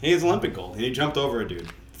 But he has Olympic gold. And he jumped over a dude,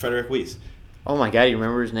 Frederick Weiss. Oh my god, you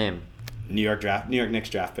remember his name? New York Knicks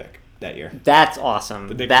draft pick that year. That's awesome.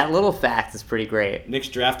 That little fact is pretty great. Knicks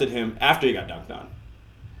drafted him after he got dunked on.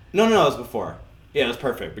 No, it was before. Yeah, it was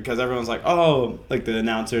perfect because everyone's the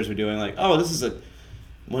announcers were doing this is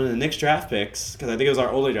one of the Knicks draft picks because I think it was our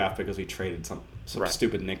only draft pick because we traded some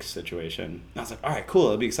stupid Knicks situation. And I was like, all right, cool.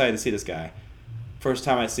 I'll be excited to see this guy. First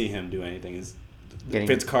time I see him do anything is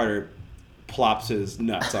Vince Carter plops his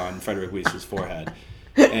nuts on Frederick Weiss's forehead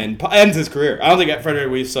and ends his career. I don't think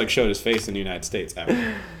Frederick Weiss showed his face in the United States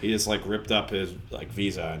ever. He just ripped up his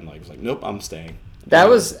visa and was like, nope, I'm staying. I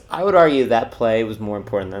would argue that play was more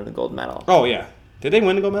important than the gold medal. Oh yeah, did they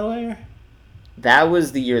win the gold medal that year? That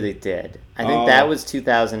was the year they did. I think that was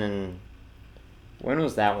 2000 and when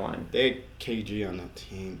was that one? They had KG on that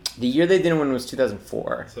team. The year they didn't win was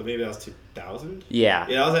 2004. So maybe that was 2000. Yeah.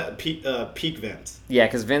 Yeah, that was at peak Vince. Yeah,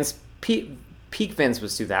 because peak Vince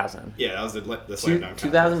was 2000. Yeah, that was the slam dunk.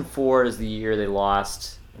 2004 is the year they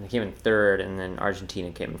lost, and they came in third, and then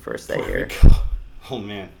Argentina came in first that year. Oh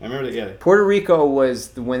man, I remember that. Yeah. Puerto Rico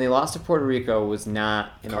when they lost to Puerto Rico was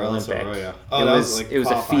not an Carlos Olympic. Arroyo. Oh, it was a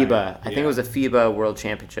FIBA. I think it was a FIBA World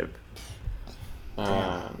Championship.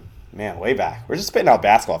 Man, way back. We're just spitting out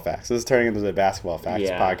basketball facts. This is turning into the basketball facts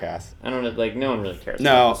podcast. I don't know. No one really cares.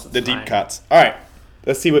 No, the deep cuts. All right,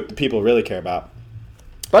 let's see what the people really care about.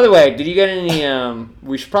 By the way, did you get any?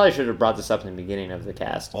 We should have brought this up in the beginning of the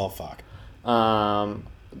cast. Oh fuck.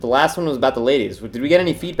 The last one was about the ladies. Did we get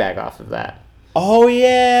any feedback off of that? Oh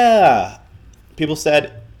yeah. People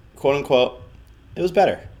said, quote unquote, it was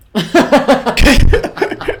better.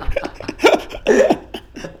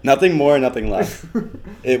 Nothing more, nothing less.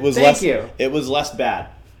 It was Thank you. It was less bad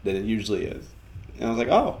than it usually is. And I was like,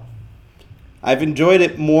 oh, I've enjoyed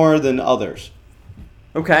it more than others.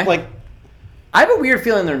 Okay. I have a weird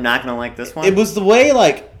feeling they're not gonna like this one. It was the way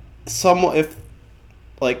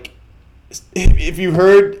if you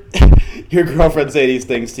heard your girlfriend say these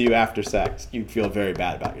things to you after sex, you'd feel very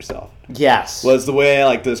bad about yourself. Yes. Was the way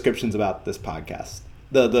the descriptions about this podcast,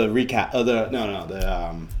 the recap,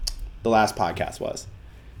 the last podcast was.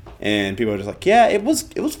 And people were just like, yeah, it was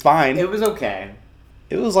fine. It was okay.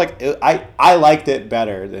 It was I liked it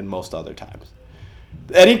better than most other times.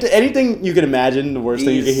 Anything you could imagine, the worst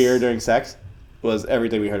thing you could hear during sex was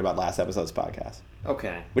everything we heard about last episode's podcast.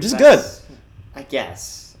 Okay. Which is good. I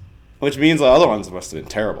guess. Which means the other ones must have been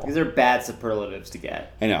terrible. These are bad superlatives to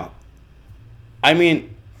get. I know. I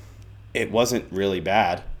mean, it wasn't really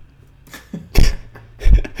bad.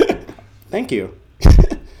 Thank you.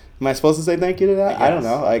 Am I supposed to say thank you to that? I don't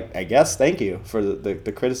know. I guess thank you for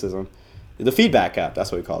the criticism. The feedback app,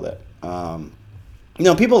 that's what we called it.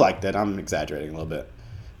 People liked it. I'm exaggerating a little bit.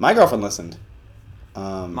 My girlfriend listened.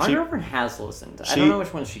 My girlfriend has listened. I don't know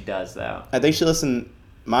which one she does, though. I think she listened.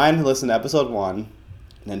 Mine listened to episode 1, and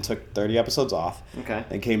then took 30 episodes off. Okay.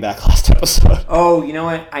 Then came back last episode. Oh, you know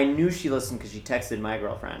what? I knew she listened because she texted my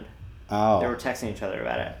girlfriend. Oh. They were texting each other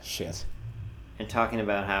about it. Shit. And talking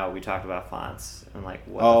about how we talked about fonts and what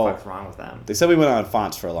the fuck's wrong with them. They said we went on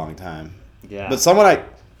fonts for a long time. Yeah. But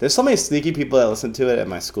there's so many sneaky people that listen to it at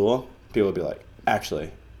my school. People would be like, actually,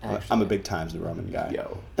 I'm a big Times New Roman guy.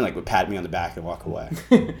 Yo. And would pat me on the back and walk away.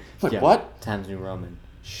 Yo, what? Times New Roman.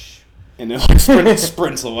 Shh. And then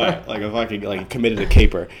sprints away like if I could committed a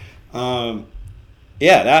caper.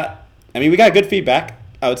 yeah, we got good feedback,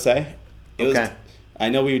 I would say. Okay. I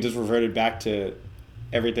know we just reverted back to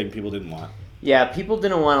everything people didn't want. Yeah, people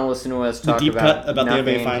didn't want to listen to us talk deep about cut about the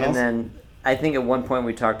nothing, NBA Finals? and then I think at one point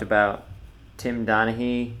we talked about Tim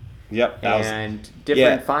Donaghy Yep. and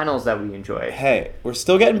different finals that we enjoy. Hey, we're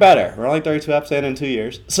still getting better. We're only 32 episodes in 2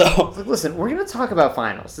 years. So, Like, listen, we're going to talk about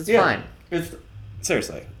finals. It's fine.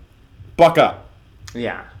 Seriously. Buck up.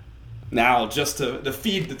 Yeah. Now, just to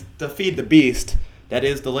feed the beast, that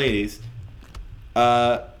is the ladies,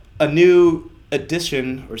 a new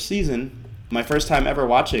edition or season, my first time ever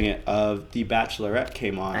watching it, of The Bachelorette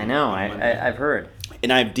came on. I know. on Monday. I've heard.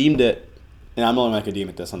 And I've deemed it, and I'm the only one that could deem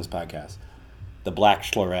it this on this podcast, The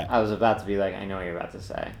Bachelorette. I was about to be like, I know what you're about to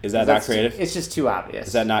say. Is that not creative? It's just too obvious.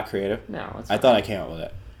 Is that not creative? No. It's I thought I came up with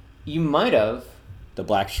it. You might have. The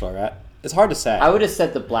Bachelorette. It's hard to say. I would have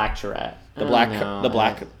said the Blackcherette. The Blackerette. The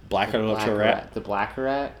Blackerette.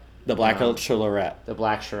 The Bachelorette. The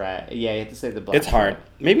Blackcherette. Yeah, you have to say the Black. It's hard.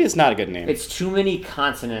 Maybe it's not a good name. It's too many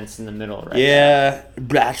consonants in the middle, right? Yeah.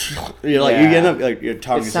 You're like, Yeah. you get up, like, your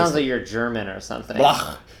tongue It is sounds just like you're German or something.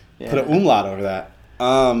 blah. Yeah. Put an umlaut over that.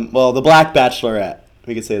 Well, the Black Bachelorette,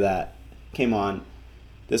 we could say that, came on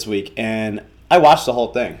this week, and I watched the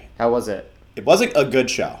whole thing. How was it? It wasn't a good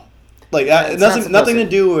show. Like, It's not nothing to supposed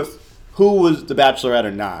do with who was the Bachelorette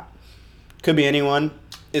or not. Could be anyone.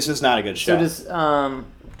 It's just not a good show. So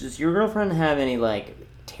does your girlfriend have any like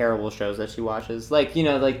terrible shows that she watches? Like, you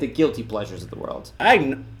know, like the guilty pleasures of the world.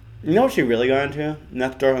 You know what she really got into?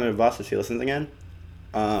 Not to throw her under the bus if she listens again.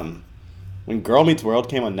 When Girl Meets World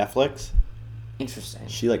came on Netflix, Interesting.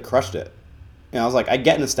 she like crushed it. And I was like, I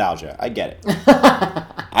get nostalgia. I get it.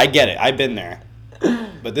 I get it. I've been there.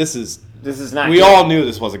 But this is not we good. all knew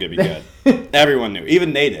this wasn't going to be good. Everyone knew.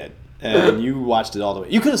 Even they did. And you watched it all the way.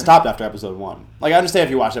 You could have stopped after episode 1. Like, I understand if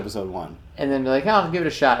you watched episode 1. And then be like, oh, I'll give it a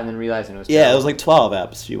shot, and then realizing it was Yeah, terrible. it was like 12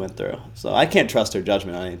 eps she went through. So I can't trust her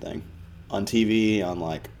judgment on anything. On TV, on,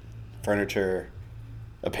 like, furniture,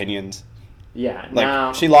 opinions. Yeah. Like,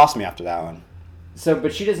 now, she lost me after that one. So,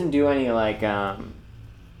 but she doesn't do any like,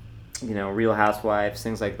 Real Housewives,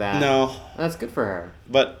 things like that. No. That's good for her.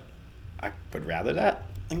 But I would rather that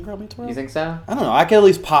than Girl Meets World. You think so? I don't know. I could at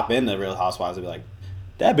least pop into Real Housewives and be like,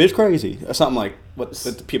 that bitch crazy. Or something like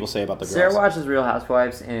what people say about the girls. Sarah watches Real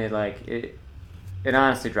Housewives, and it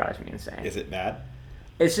honestly drives me insane. Is it bad?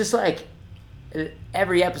 It's just like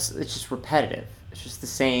every episode. It's just repetitive. It's just the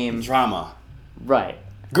same Drama. Right.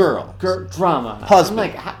 Girl. Drama. Husband.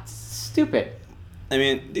 I'm like, stupid. I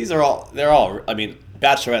mean, they're all,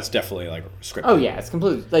 Bachelorette's definitely, like, scripted. Oh yeah, it's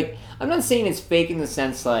completely like. I'm not saying it's fake in the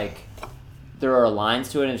sense like there are lines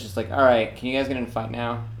to it, and it's just like, all right, can you guys get in a fight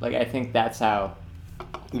now? Like, I think that's how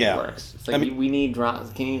Yeah. it works. It's like we need drama.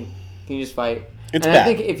 Can you just fight? It's and bad. I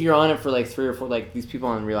think if you're on it for like 3 or 4, like these people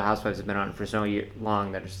on Real Housewives have been on it for so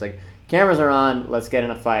long that it's just like cameras are on, let's get in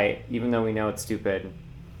a fight, even though we know it's stupid.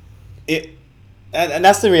 And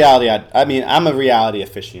that's the reality. I'm a reality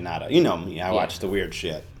aficionado. You know me. I watch the weird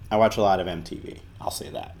shit. I watch a lot of MTV. I'll say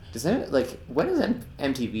that. Does that like when is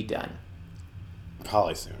MTV done?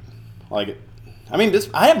 Probably soon. Like,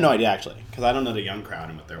 I have no idea actually, because I don't know the young crowd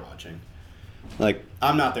and what they're watching. Like,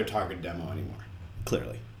 I'm not their target demo anymore,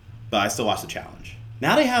 clearly. But I still watch the challenge.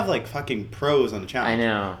 Now they have like fucking pros on the challenge. I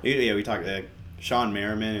know. Yeah, we talked Sean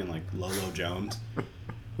Merriman and like Lolo Jones,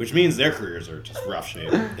 which means their careers are just rough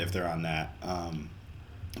shape if they're on that.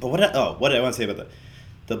 But what did I want to say about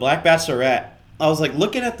the Black Bachelorette? I was like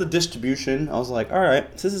looking at the distribution. I was like, all right,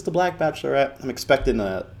 so this is the Black Bachelorette. I'm expecting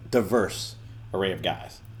a diverse array of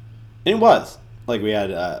guys. And it was. Like, we had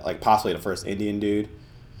like possibly the first Indian dude,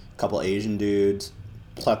 a couple Asian dudes,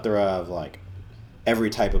 plethora of like every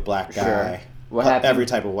type of black guy, Sure. What happened? every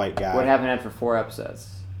type of white guy. What happened after 4 episodes?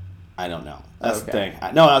 I don't know. That's the Okay.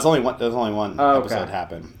 thing. No, there's only one episode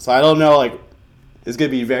happened. So I don't know. Like, it's gonna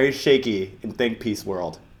be very shaky in Think Piece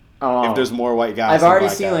world Oh, if there's more white guys. I've than already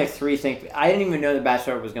black seen guys. like 3 think. I didn't even know the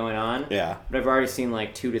Bachelor was going on. Yeah. But I've already seen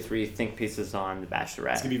like 2 to 3 think pieces on the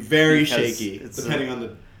Bachelorette. It's gonna be very Because shaky it's depending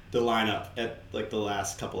on the lineup at like the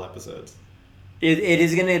last couple episodes. It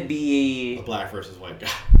is gonna be. A black versus white guy.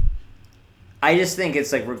 I just think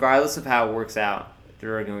it's like regardless of how it works out,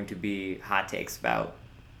 there are going to be hot takes about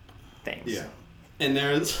things. Yeah. And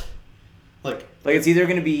there's like Like it's either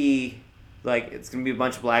gonna be like it's gonna be a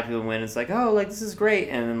bunch of black people win. It's like, oh, like this is great,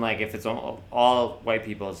 and then like if it's all white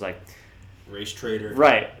people, it's like race traitor.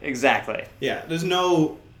 right, exactly. Yeah. There's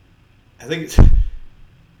no. I think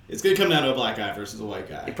it's gonna come down to a black guy versus a white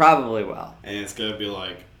guy, It probably will. and it's gonna be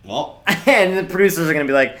like, well, And the producers are gonna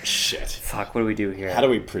be like, shit. fuck, what do we do here? How do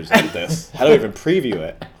we present this? How do we even preview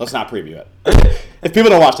it? Let's not preview it. If people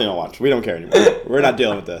don't watch, they don't watch. We don't care anymore. We're not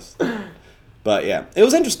dealing with this. But yeah, it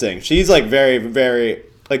was interesting. She's like very, very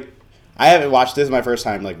like. I haven't watched. This is my first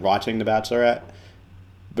time like watching The Bachelorette,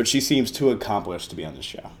 but she seems too accomplished to be on this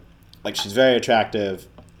show. Like she's very attractive.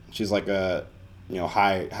 She's like a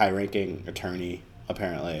high ranking attorney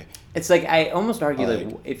apparently. It's like I almost argue like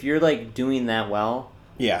Like- if you're like doing that well,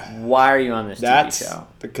 Yeah, why are you on this that's TV show?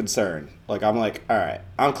 the concern. Like I'm like, all right,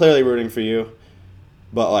 I'm clearly rooting for you,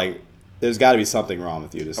 but like, there's got to be something wrong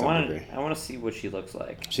with you to some degree. I want to see what she looks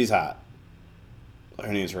like. She's hot.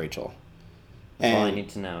 Her name's Rachel. That's all I And need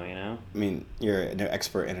to know, you know? I mean, you're an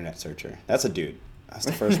expert internet searcher. That's a dude. That's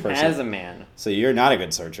the first person. As a man. So you're not a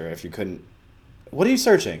good searcher if you couldn't. What are you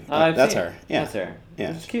searching? I've That's seen her. it. Yeah. That's her.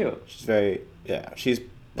 Yeah. She's cute. She's very. Yeah. She's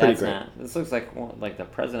pretty That's great. not. This looks like the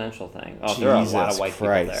presidential thing. Oh, there are a lot of white people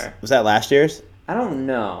there. Was that last year's? I don't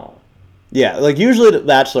know. Yeah, like usually the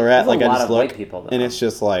Bachelorette, There's like a I lot just of look, white people, though. and it's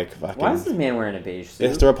just like fucking. Why is this man wearing a beige suit?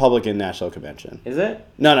 It's the Republican National Convention. Is it?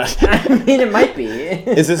 No, no. I mean, it might be.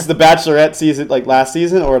 Is this the Bachelorette season, like last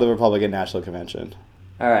season, or the Republican National Convention?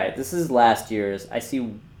 All right, this is last year's. I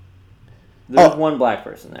see. There's one black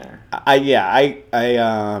person there. I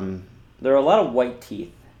There are a lot of white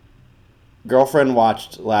teeth. girlfriend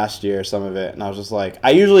watched last year some of it, and I was just like,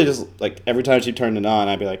 I usually just like every time she turned it on,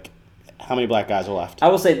 I'd be like, how many black guys are left? I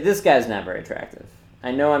will say this guy's not very attractive.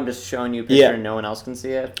 I know I'm just showing you a picture Yeah. and no one else can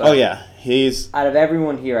see it. But Oh yeah, he's. out of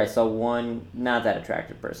everyone here, I saw one not that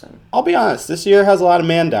attractive person. I'll be honest. This year has a lot of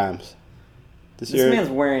man dimes. This year, This man's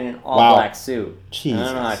wearing an Wow. all-black suit. I Jesus.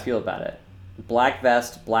 don't know how I feel about it. Black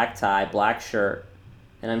vest, black tie, black shirt.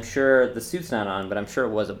 And I'm sure the suit's not on, but I'm sure it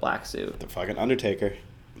was a black suit. the fucking Undertaker.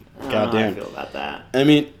 I don't know how I Goddamn. feel about that. I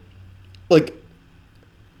mean, like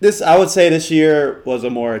this. I would say this year was a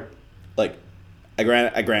more like. I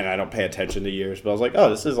granted I don't pay attention to years, but I was like, oh,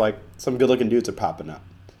 this is like some good looking dudes are popping up.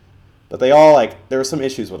 But they all like there were some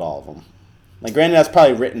issues with all of them. Like granted, that's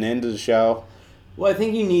probably written into the show. Well, I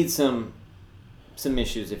think you need some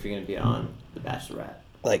issues if you're going to be on The Bachelorette.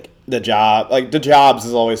 Like the jobs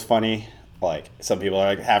is always funny. Like some people are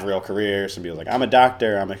like have real careers. Some people are like I'm a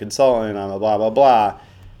doctor, I'm a consultant, I'm a blah blah blah,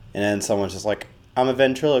 and then someone's just like I'm a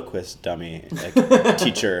ventriloquist dummy, like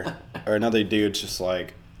teacher, or another dude's just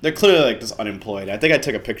like they're clearly like just unemployed. I think I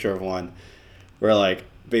took a picture of one where like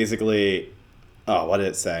basically, oh, what did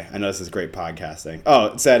it say? I know this is great podcasting. Oh,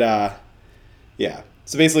 it said yeah.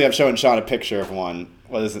 So basically, I'm showing Sean a picture of one.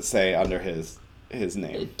 What does it say under his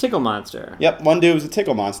name? Tickle Monster. Yep, one dude was a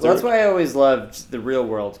tickle monster. Well, that's why I always loved the real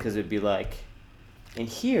world, because it'd be like, and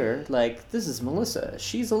here, like, this is Melissa.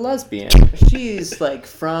 She's a lesbian. She's, like,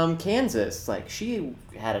 from Kansas. Like, she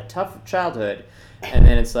had a tough childhood. And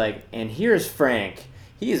then it's like, and here's Frank.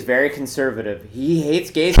 He is very conservative. He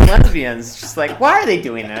hates gays and lesbians. Just like, why are they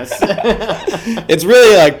doing this? It's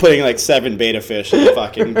really like putting like 7 beta fish in a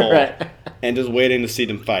fucking bowl Right. and just waiting to see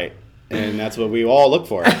them fight. And that's what we all look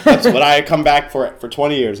for. That's what I come back for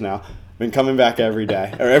 20 years now. I've been coming back every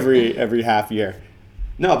day or every half year.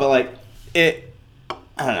 No, but like it,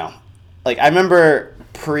 I don't know. Like I remember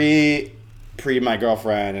pre my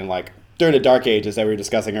girlfriend and like during the dark ages that we were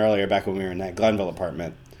discussing earlier back when we were in that Glenville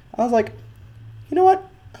apartment. I was like, you know what?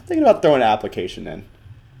 I'm thinking about throwing an application in.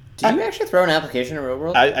 Do you actually throw an application in real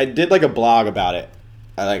world? I did like a blog about it.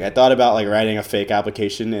 I thought about like writing a fake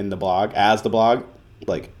application in the blog as the blog.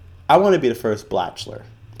 Like I want to be the first Blackchler.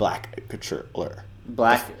 Black chiller.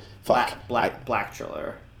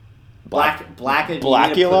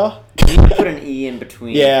 Blackula? You need to put an E in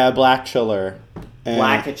between. Yeah, Blackchiller.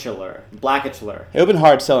 Blackachiller. It would have been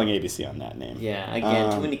hard selling ABC on that name. Yeah,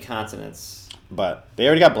 again, too many consonants. But they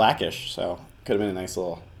already got Blackish, so could have been a nice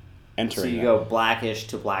little entering. So you there. go Blackish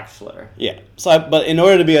to Blackchiller. Yeah. So, but in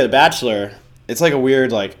order to be a bachelor, it's like a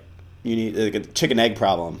weird like you need like a chicken egg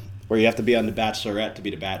problem where you have to be on the Bachelorette to be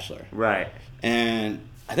the bachelor. Right. And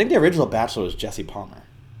I think the original bachelor was Jesse Palmer.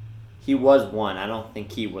 He was one. I don't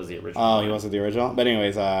think he was the original. Oh, one. he wasn't the original. But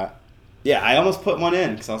anyways, yeah, I almost put one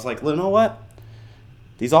in because I was like, you know what?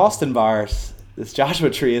 These Austin bars, this Joshua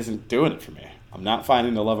Tree isn't doing it for me. I'm not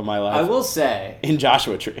finding the love of my life. I will say, in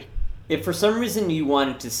Joshua Tree. if for some reason you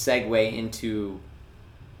wanted to segue into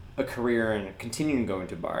a career and continuing going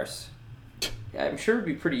to bars, I'm sure it'd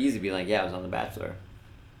be pretty easy to be like, yeah, I was on The Bachelor.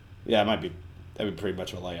 Yeah, it might be. That'd be pretty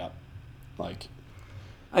much a layup. Like,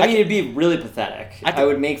 I mean, it'd be really pathetic. I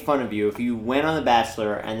would make fun of you if you went on The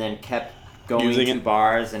Bachelor and then kept going Using to it.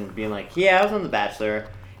 bars and being like, yeah, I was on The Bachelor.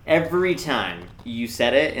 Every time you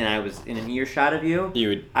said it and I was in an earshot of you,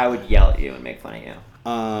 I would yell at you and make fun of you.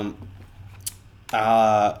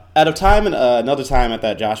 At a time and another time at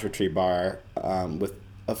that Joshua Tree bar with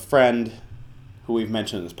a friend who we've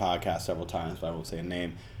mentioned in this podcast several times, but I won't say a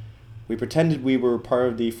name. We pretended we were part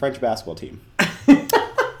of the French basketball team.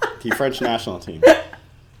 the French national team.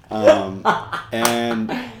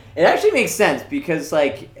 And it actually makes sense because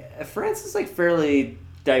like France is like fairly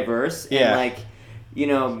diverse and like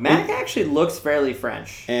Mac actually looks fairly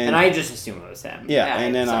French, and I just assume it was him. Yeah,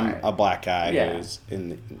 and then I'm a black guy who's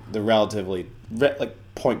in the relatively like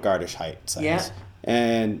point guardish height size. Yeah,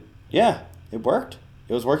 and it worked.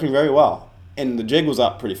 It was working very well, and the jig was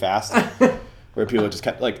up pretty fast. Where people just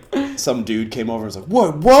kept like some dude came over and was like,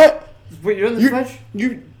 "What? Wait, you're in the French?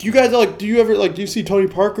 You guys are like, do you see Tony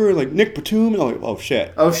Parker and like Nick Batum?" And I'm like, "Oh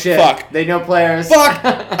shit! Fuck! They know players. Fuck!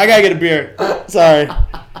 I gotta get a beer. Sorry."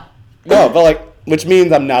 No, but like, which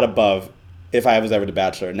means I'm not above. If I was ever the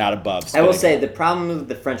Bachelor, not above. I will say the problem with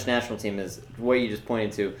the French national team is what you just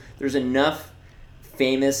pointed to. There's enough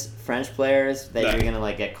famous French players that you're gonna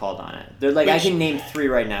like get called on it. They're like, I can name 3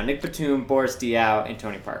 right now: Nick Batum, Boris Diaw, and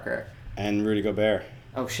Tony Parker. And Rudy Gobert.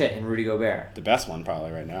 Oh shit! And Rudy Gobert. The best one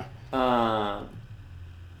probably right now.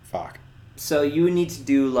 Fuck. So you need to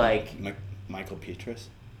do like Michael Petrus.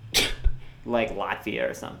 like Latvia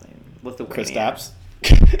or something. Lithuania. Kristaps.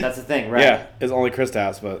 That's the thing, right? Yeah, it's only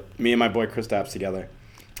Kristaps, but me and my boy Kristaps together.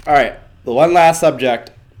 All right, the one last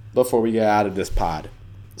subject before we get out of this pod.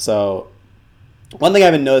 So, one thing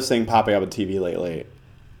I've been noticing popping up on TV lately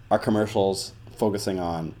are commercials focusing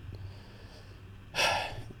on,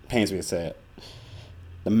 pains me to say it,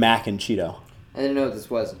 the mac and Cheeto. I didn't know what this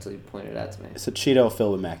was until you pointed it out to me. It's a Cheeto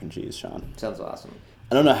filled with mac and cheese, Sean. Sounds awesome.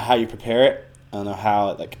 I don't know how you prepare it. I don't know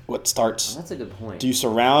how, like, what starts. Oh, that's a good point. Do you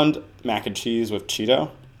surround mac and cheese with Cheeto?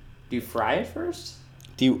 Do you fry it first?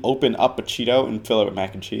 Do you open up a Cheeto and fill it with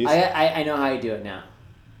mac and cheese? I know how you do it now.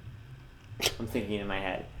 I'm thinking in my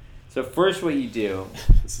head. So first what you do,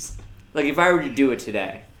 like if I were to do it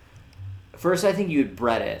today, first I think you would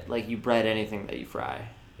bread it. Like you bread anything that you fry.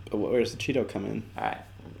 Where does the Cheeto come in? All right.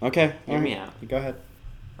 Okay. Hear me out. You go ahead.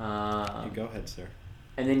 You go ahead, sir.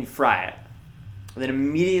 And then you fry it. And then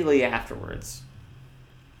immediately afterwards,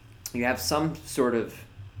 you have some sort of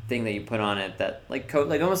thing that you put on it that like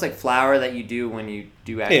almost like flour that you do when you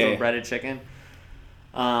do actual breaded chicken.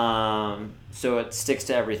 So it sticks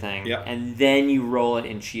to everything. Yep. And then you roll it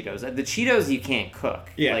in Cheetos. The Cheetos you can't cook.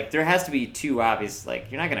 Yeah. Like there has to be two obvious. Like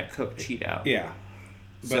you're not gonna cook Cheeto. Yeah.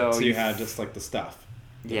 But so you have just like the stuff.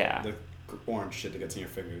 The orange shit that gets in your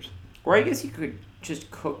fingers. Or I guess you could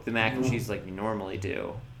just cook the mac and cheese like you normally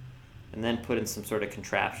do, and then put in some sort of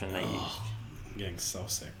contraption that you. I'm getting so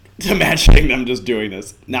sick. Imagining them just doing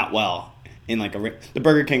this, not well, in like the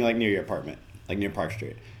Burger King like near your apartment, like near Park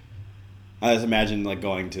Street. I just imagine like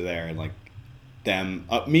going to there and like them,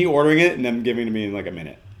 me ordering it and them giving it to me in like a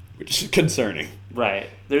minute, which is concerning. Right.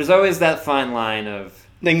 There's always that fine line of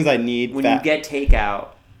things I need when you get takeout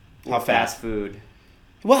or fast food.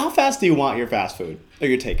 Well, how fast do you want your fast food or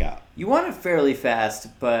your takeout? You want it fairly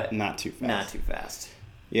fast, but not too fast. Not too fast.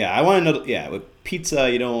 Yeah, I want to know. Yeah, with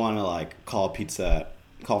pizza, you don't want to like call for pizza,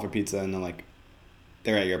 and then like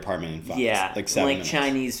they're at your apartment in 5. Yeah, like 7 minutes.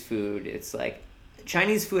 Chinese food. It's like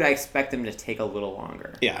Chinese food. I expect them to take a little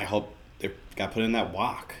longer. Yeah, I hope they got put in that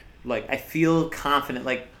wok. Like I feel confident.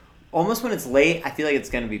 Like almost when it's late, I feel like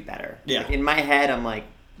it's gonna be better. Yeah. Like, in my head, I'm like,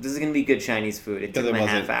 this is gonna be good Chinese food. It took them a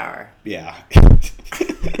half hour. Yeah.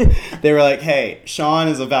 They were like, "Hey, Sean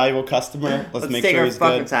is a valuable customer. Let's make take sure our he's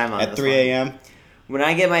fucking good time on at this 3 a.m." When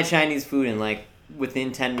I get my Chinese food in like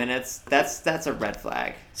within 10 minutes, that's a red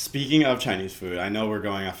flag. Speaking of Chinese food, I know we're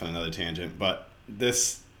going off on another tangent, but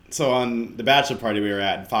so on the bachelor party we were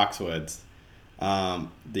at in Foxwoods,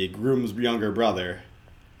 the groom's younger brother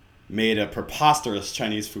made a preposterous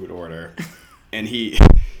Chinese food order, and he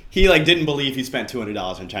like didn't believe he spent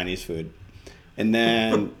 $200 on Chinese food, and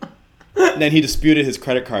then he disputed his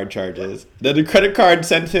credit card charges. Then the credit card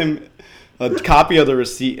sent him a copy of the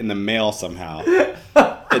receipt in the mail somehow.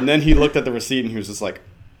 And then he looked at the receipt and he was just like,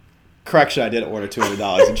 correction, I did order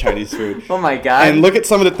 $200 in Chinese food. Oh my God. And look at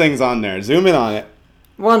some of the things on there. Zoom in on it.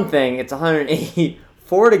 One thing, it's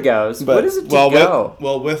 184 to go. So what is it to go?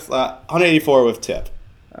 With 184 with tip.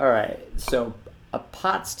 All right. So a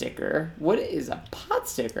pot sticker. What is a pot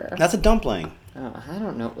sticker? That's a dumpling. Oh, I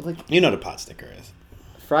don't know. Like you know what a pot sticker is.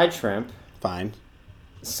 Fried shrimp. Fine.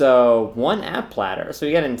 So one app platter. So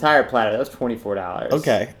you got an entire platter. That was $24.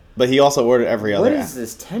 Okay. But he also ordered every other. What is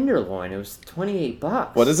this tenderloin? It was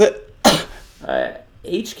 $28. What is it?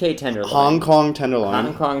 HK tenderloin. Hong Kong tenderloin.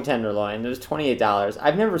 Hong Kong tenderloin. It was $28.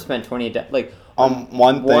 I've never spent $28 like one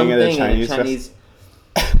thing at a Chinese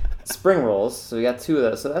spring rolls. So we got 2 of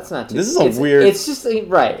those. So that's not too. This is weird. It's just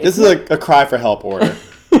right. This is a cry for help order.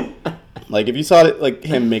 Like if you saw it, like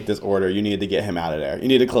him make this order, you needed to get him out of there. You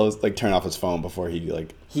need to turn off his phone before he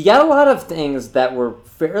like. He got a lot of things that were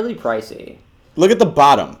fairly pricey. Look at the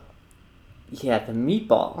bottom. Yeah, the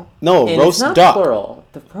meatball. No, And roast it's not duck. plural.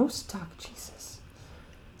 The roast duck, Jesus.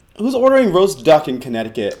 Who's ordering roast duck in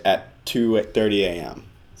Connecticut at 2:30 a.m.?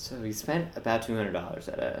 So we spent about $200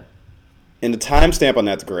 at a... And the timestamp on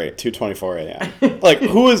that's great, 2:24 a.m. Like,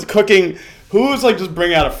 who is cooking? Who's like just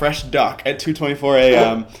bringing out a fresh duck at 2:24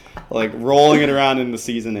 a.m. like rolling it around in the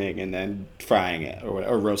seasoning and then frying it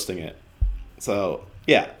or roasting it? So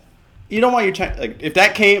yeah, you don't want your like if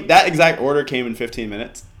that exact order came in 15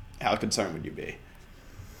 minutes, how concerned would you be?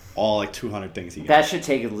 All like 200 things you got. That should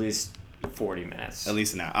take at least 40 minutes. At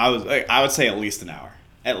least an hour. I would say at least an hour,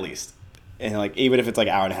 at least. And like even if it's like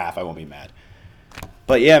an hour and a half, I won't be mad.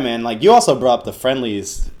 But yeah, man, like you also brought up the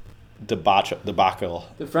Friendlies debacle.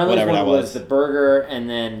 The Friendlies whatever one that was the burger, and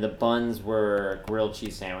then the buns were grilled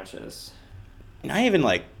cheese sandwiches. Not even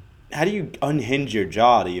like, how do you unhinge your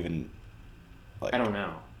jaw to even? Like, I don't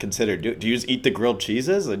know. Consider do you just eat the grilled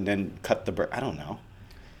cheeses and then cut the burger? I don't know.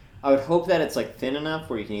 I would hope that it's like thin enough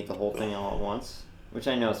where you can eat the whole thing all at once, which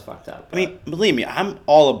I know is fucked up. I mean, believe me, I'm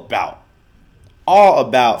all about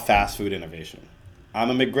fast food innovation. I'm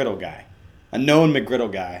a McGriddle guy. A known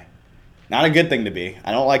McGriddle guy. Not a good thing to be.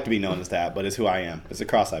 I don't like to be known as that, but it's who I am. It's a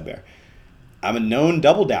cross I bear. I'm a known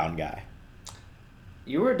Double Down guy.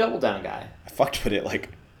 You were a Double Down guy. I fucked with it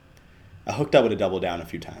I hooked up with a Double Down a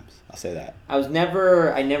few times. I'll say that. I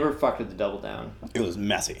never fucked with the Double Down. It was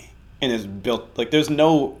messy. And it's built, there's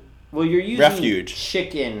no Well, you're using refuge.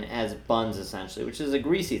 Chicken as buns, essentially, which is a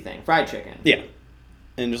greasy thing. Fried chicken. Yeah.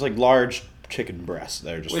 And just large chicken breasts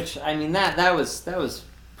that are just... Which, I mean, that was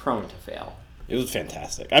prone to fail. It was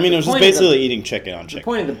fantastic. I mean, it was just basically eating chicken on chicken. The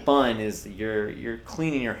point of the bun is that you're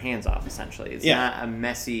cleaning your hands off, essentially. It's not a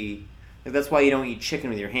messy... Like, that's why you don't eat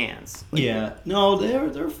chicken with your hands. Like, yeah. No,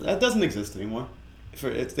 that doesn't exist anymore.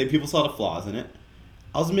 People saw the flaws in it.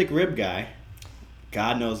 I was a McRib guy.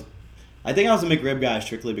 God knows. I think I was a McRib guy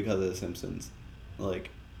strictly because of The Simpsons.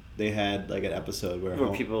 Like, they had, like, an episode where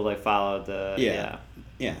people, like, followed the... Yeah.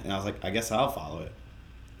 Yeah, and I was like, I guess I'll follow it.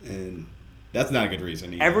 And that's not a good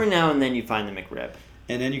reason either. Every now and then you find the McRib.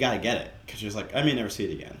 And then you gotta get it, because you're just like, I may never see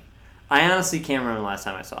it again. I honestly can't remember the last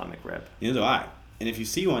time I saw a McRib. Neither do I. And if you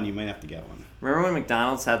see one, you might have to get one. Remember when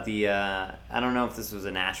McDonald's had the, I don't know if this was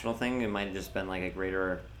a national thing, it might have just been like a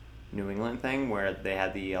greater New England thing, where they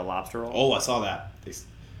had the lobster roll? Oh, I saw that.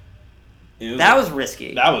 That was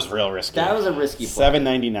risky. That was real risky. That was a risky play.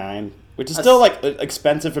 $7.99, which is still, like,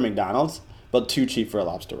 expensive for McDonald's, but too cheap for a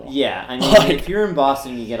lobster roll. Yeah, I mean, if you're in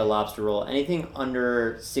Boston and you get a lobster roll, anything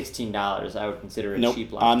under $16, I would consider a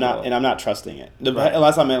cheap lobster roll. And I'm not trusting it. Right.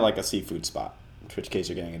 Unless I'm at, like, a seafood spot, in which case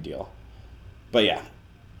you're getting a deal. But, yeah.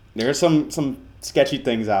 There are some sketchy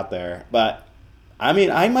things out there. But, I mean,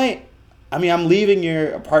 I'm leaving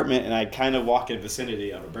your apartment and I kind of walk in the vicinity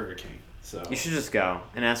of a Burger King. So You should just go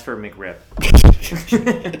and ask for a McRib.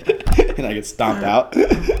 And I get stomped out.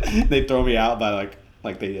 They throw me out by,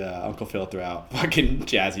 like the Uncle Phil threw out fucking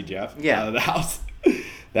Jazzy Jeff out of the house.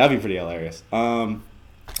 That'd be pretty hilarious.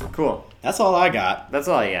 Cool. That's all I got. That's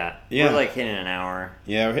all I got. Yeah. We're like hitting an hour.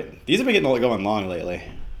 Yeah, these have been going long lately.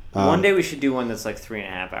 One day we should do one that's like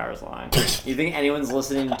 3.5 hours long. You think anyone's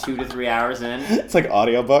listening 2 to 3 hours in? It's like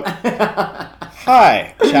audiobook.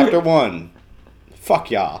 Hi, chapter 1.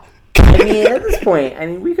 Fuck y'all. I mean, at this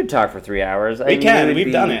point, we could talk for 3 hours. We've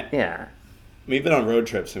done it. Yeah. We've been on road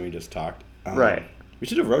trips and we just talked. Right. We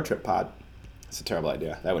should do a road trip pod. It's a terrible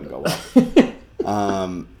idea. That wouldn't go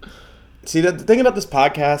well. See, the thing about this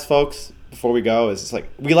podcast, folks, before we go, is it's like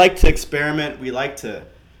we like to experiment. We like to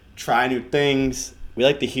try new things. We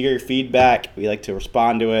like to hear your feedback. We like to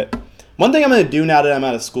respond to it. One thing I'm going to do now that I'm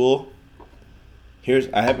out of school,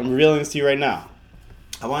 I'm revealing this to you right now.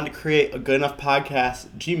 I wanted to create a good enough podcast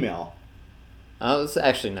Gmail. Oh, it's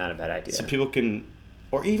actually not a bad idea. So people can,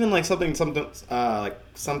 or even like something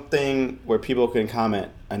where people can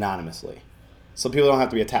comment anonymously. So people don't have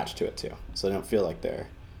to be attached to it too. So they don't feel like they're...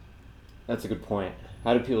 That's a good point.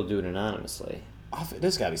 How do people do it anonymously?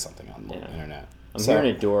 There's got to be something on the internet. I'm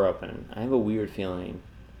hearing a door open. I have a weird feeling.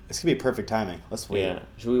 This could be perfect timing. Let's wait. Yeah.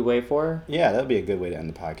 Should we wait for her? Yeah, that would be a good way to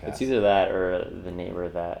end the podcast. It's either that or the neighbor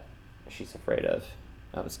that she's afraid of.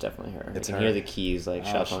 Oh, it's definitely her. It's I her. can hear the keys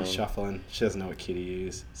shuffling. She's shuffling. She doesn't know what key to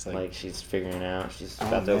use. It's like she's figuring it out. She's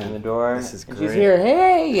about to open the door. This is great. She's here.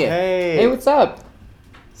 Hey! Hey, what's up?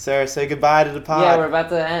 Sarah, say goodbye to the pod. Yeah, we're about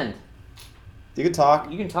to end. You can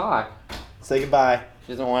talk. You can talk. Say goodbye.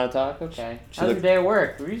 She doesn't want to talk? Okay. How's your day at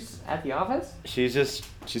work? Were you just at the office? She's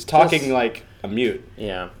talking like a mute.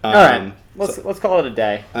 Yeah. All right. Let's call it a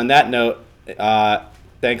day. On that note,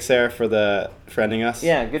 thanks, Sarah, for friending us.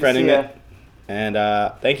 Yeah, good to see you. And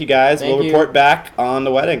thank you guys. We'll report back on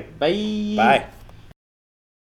the wedding. Bye. Bye.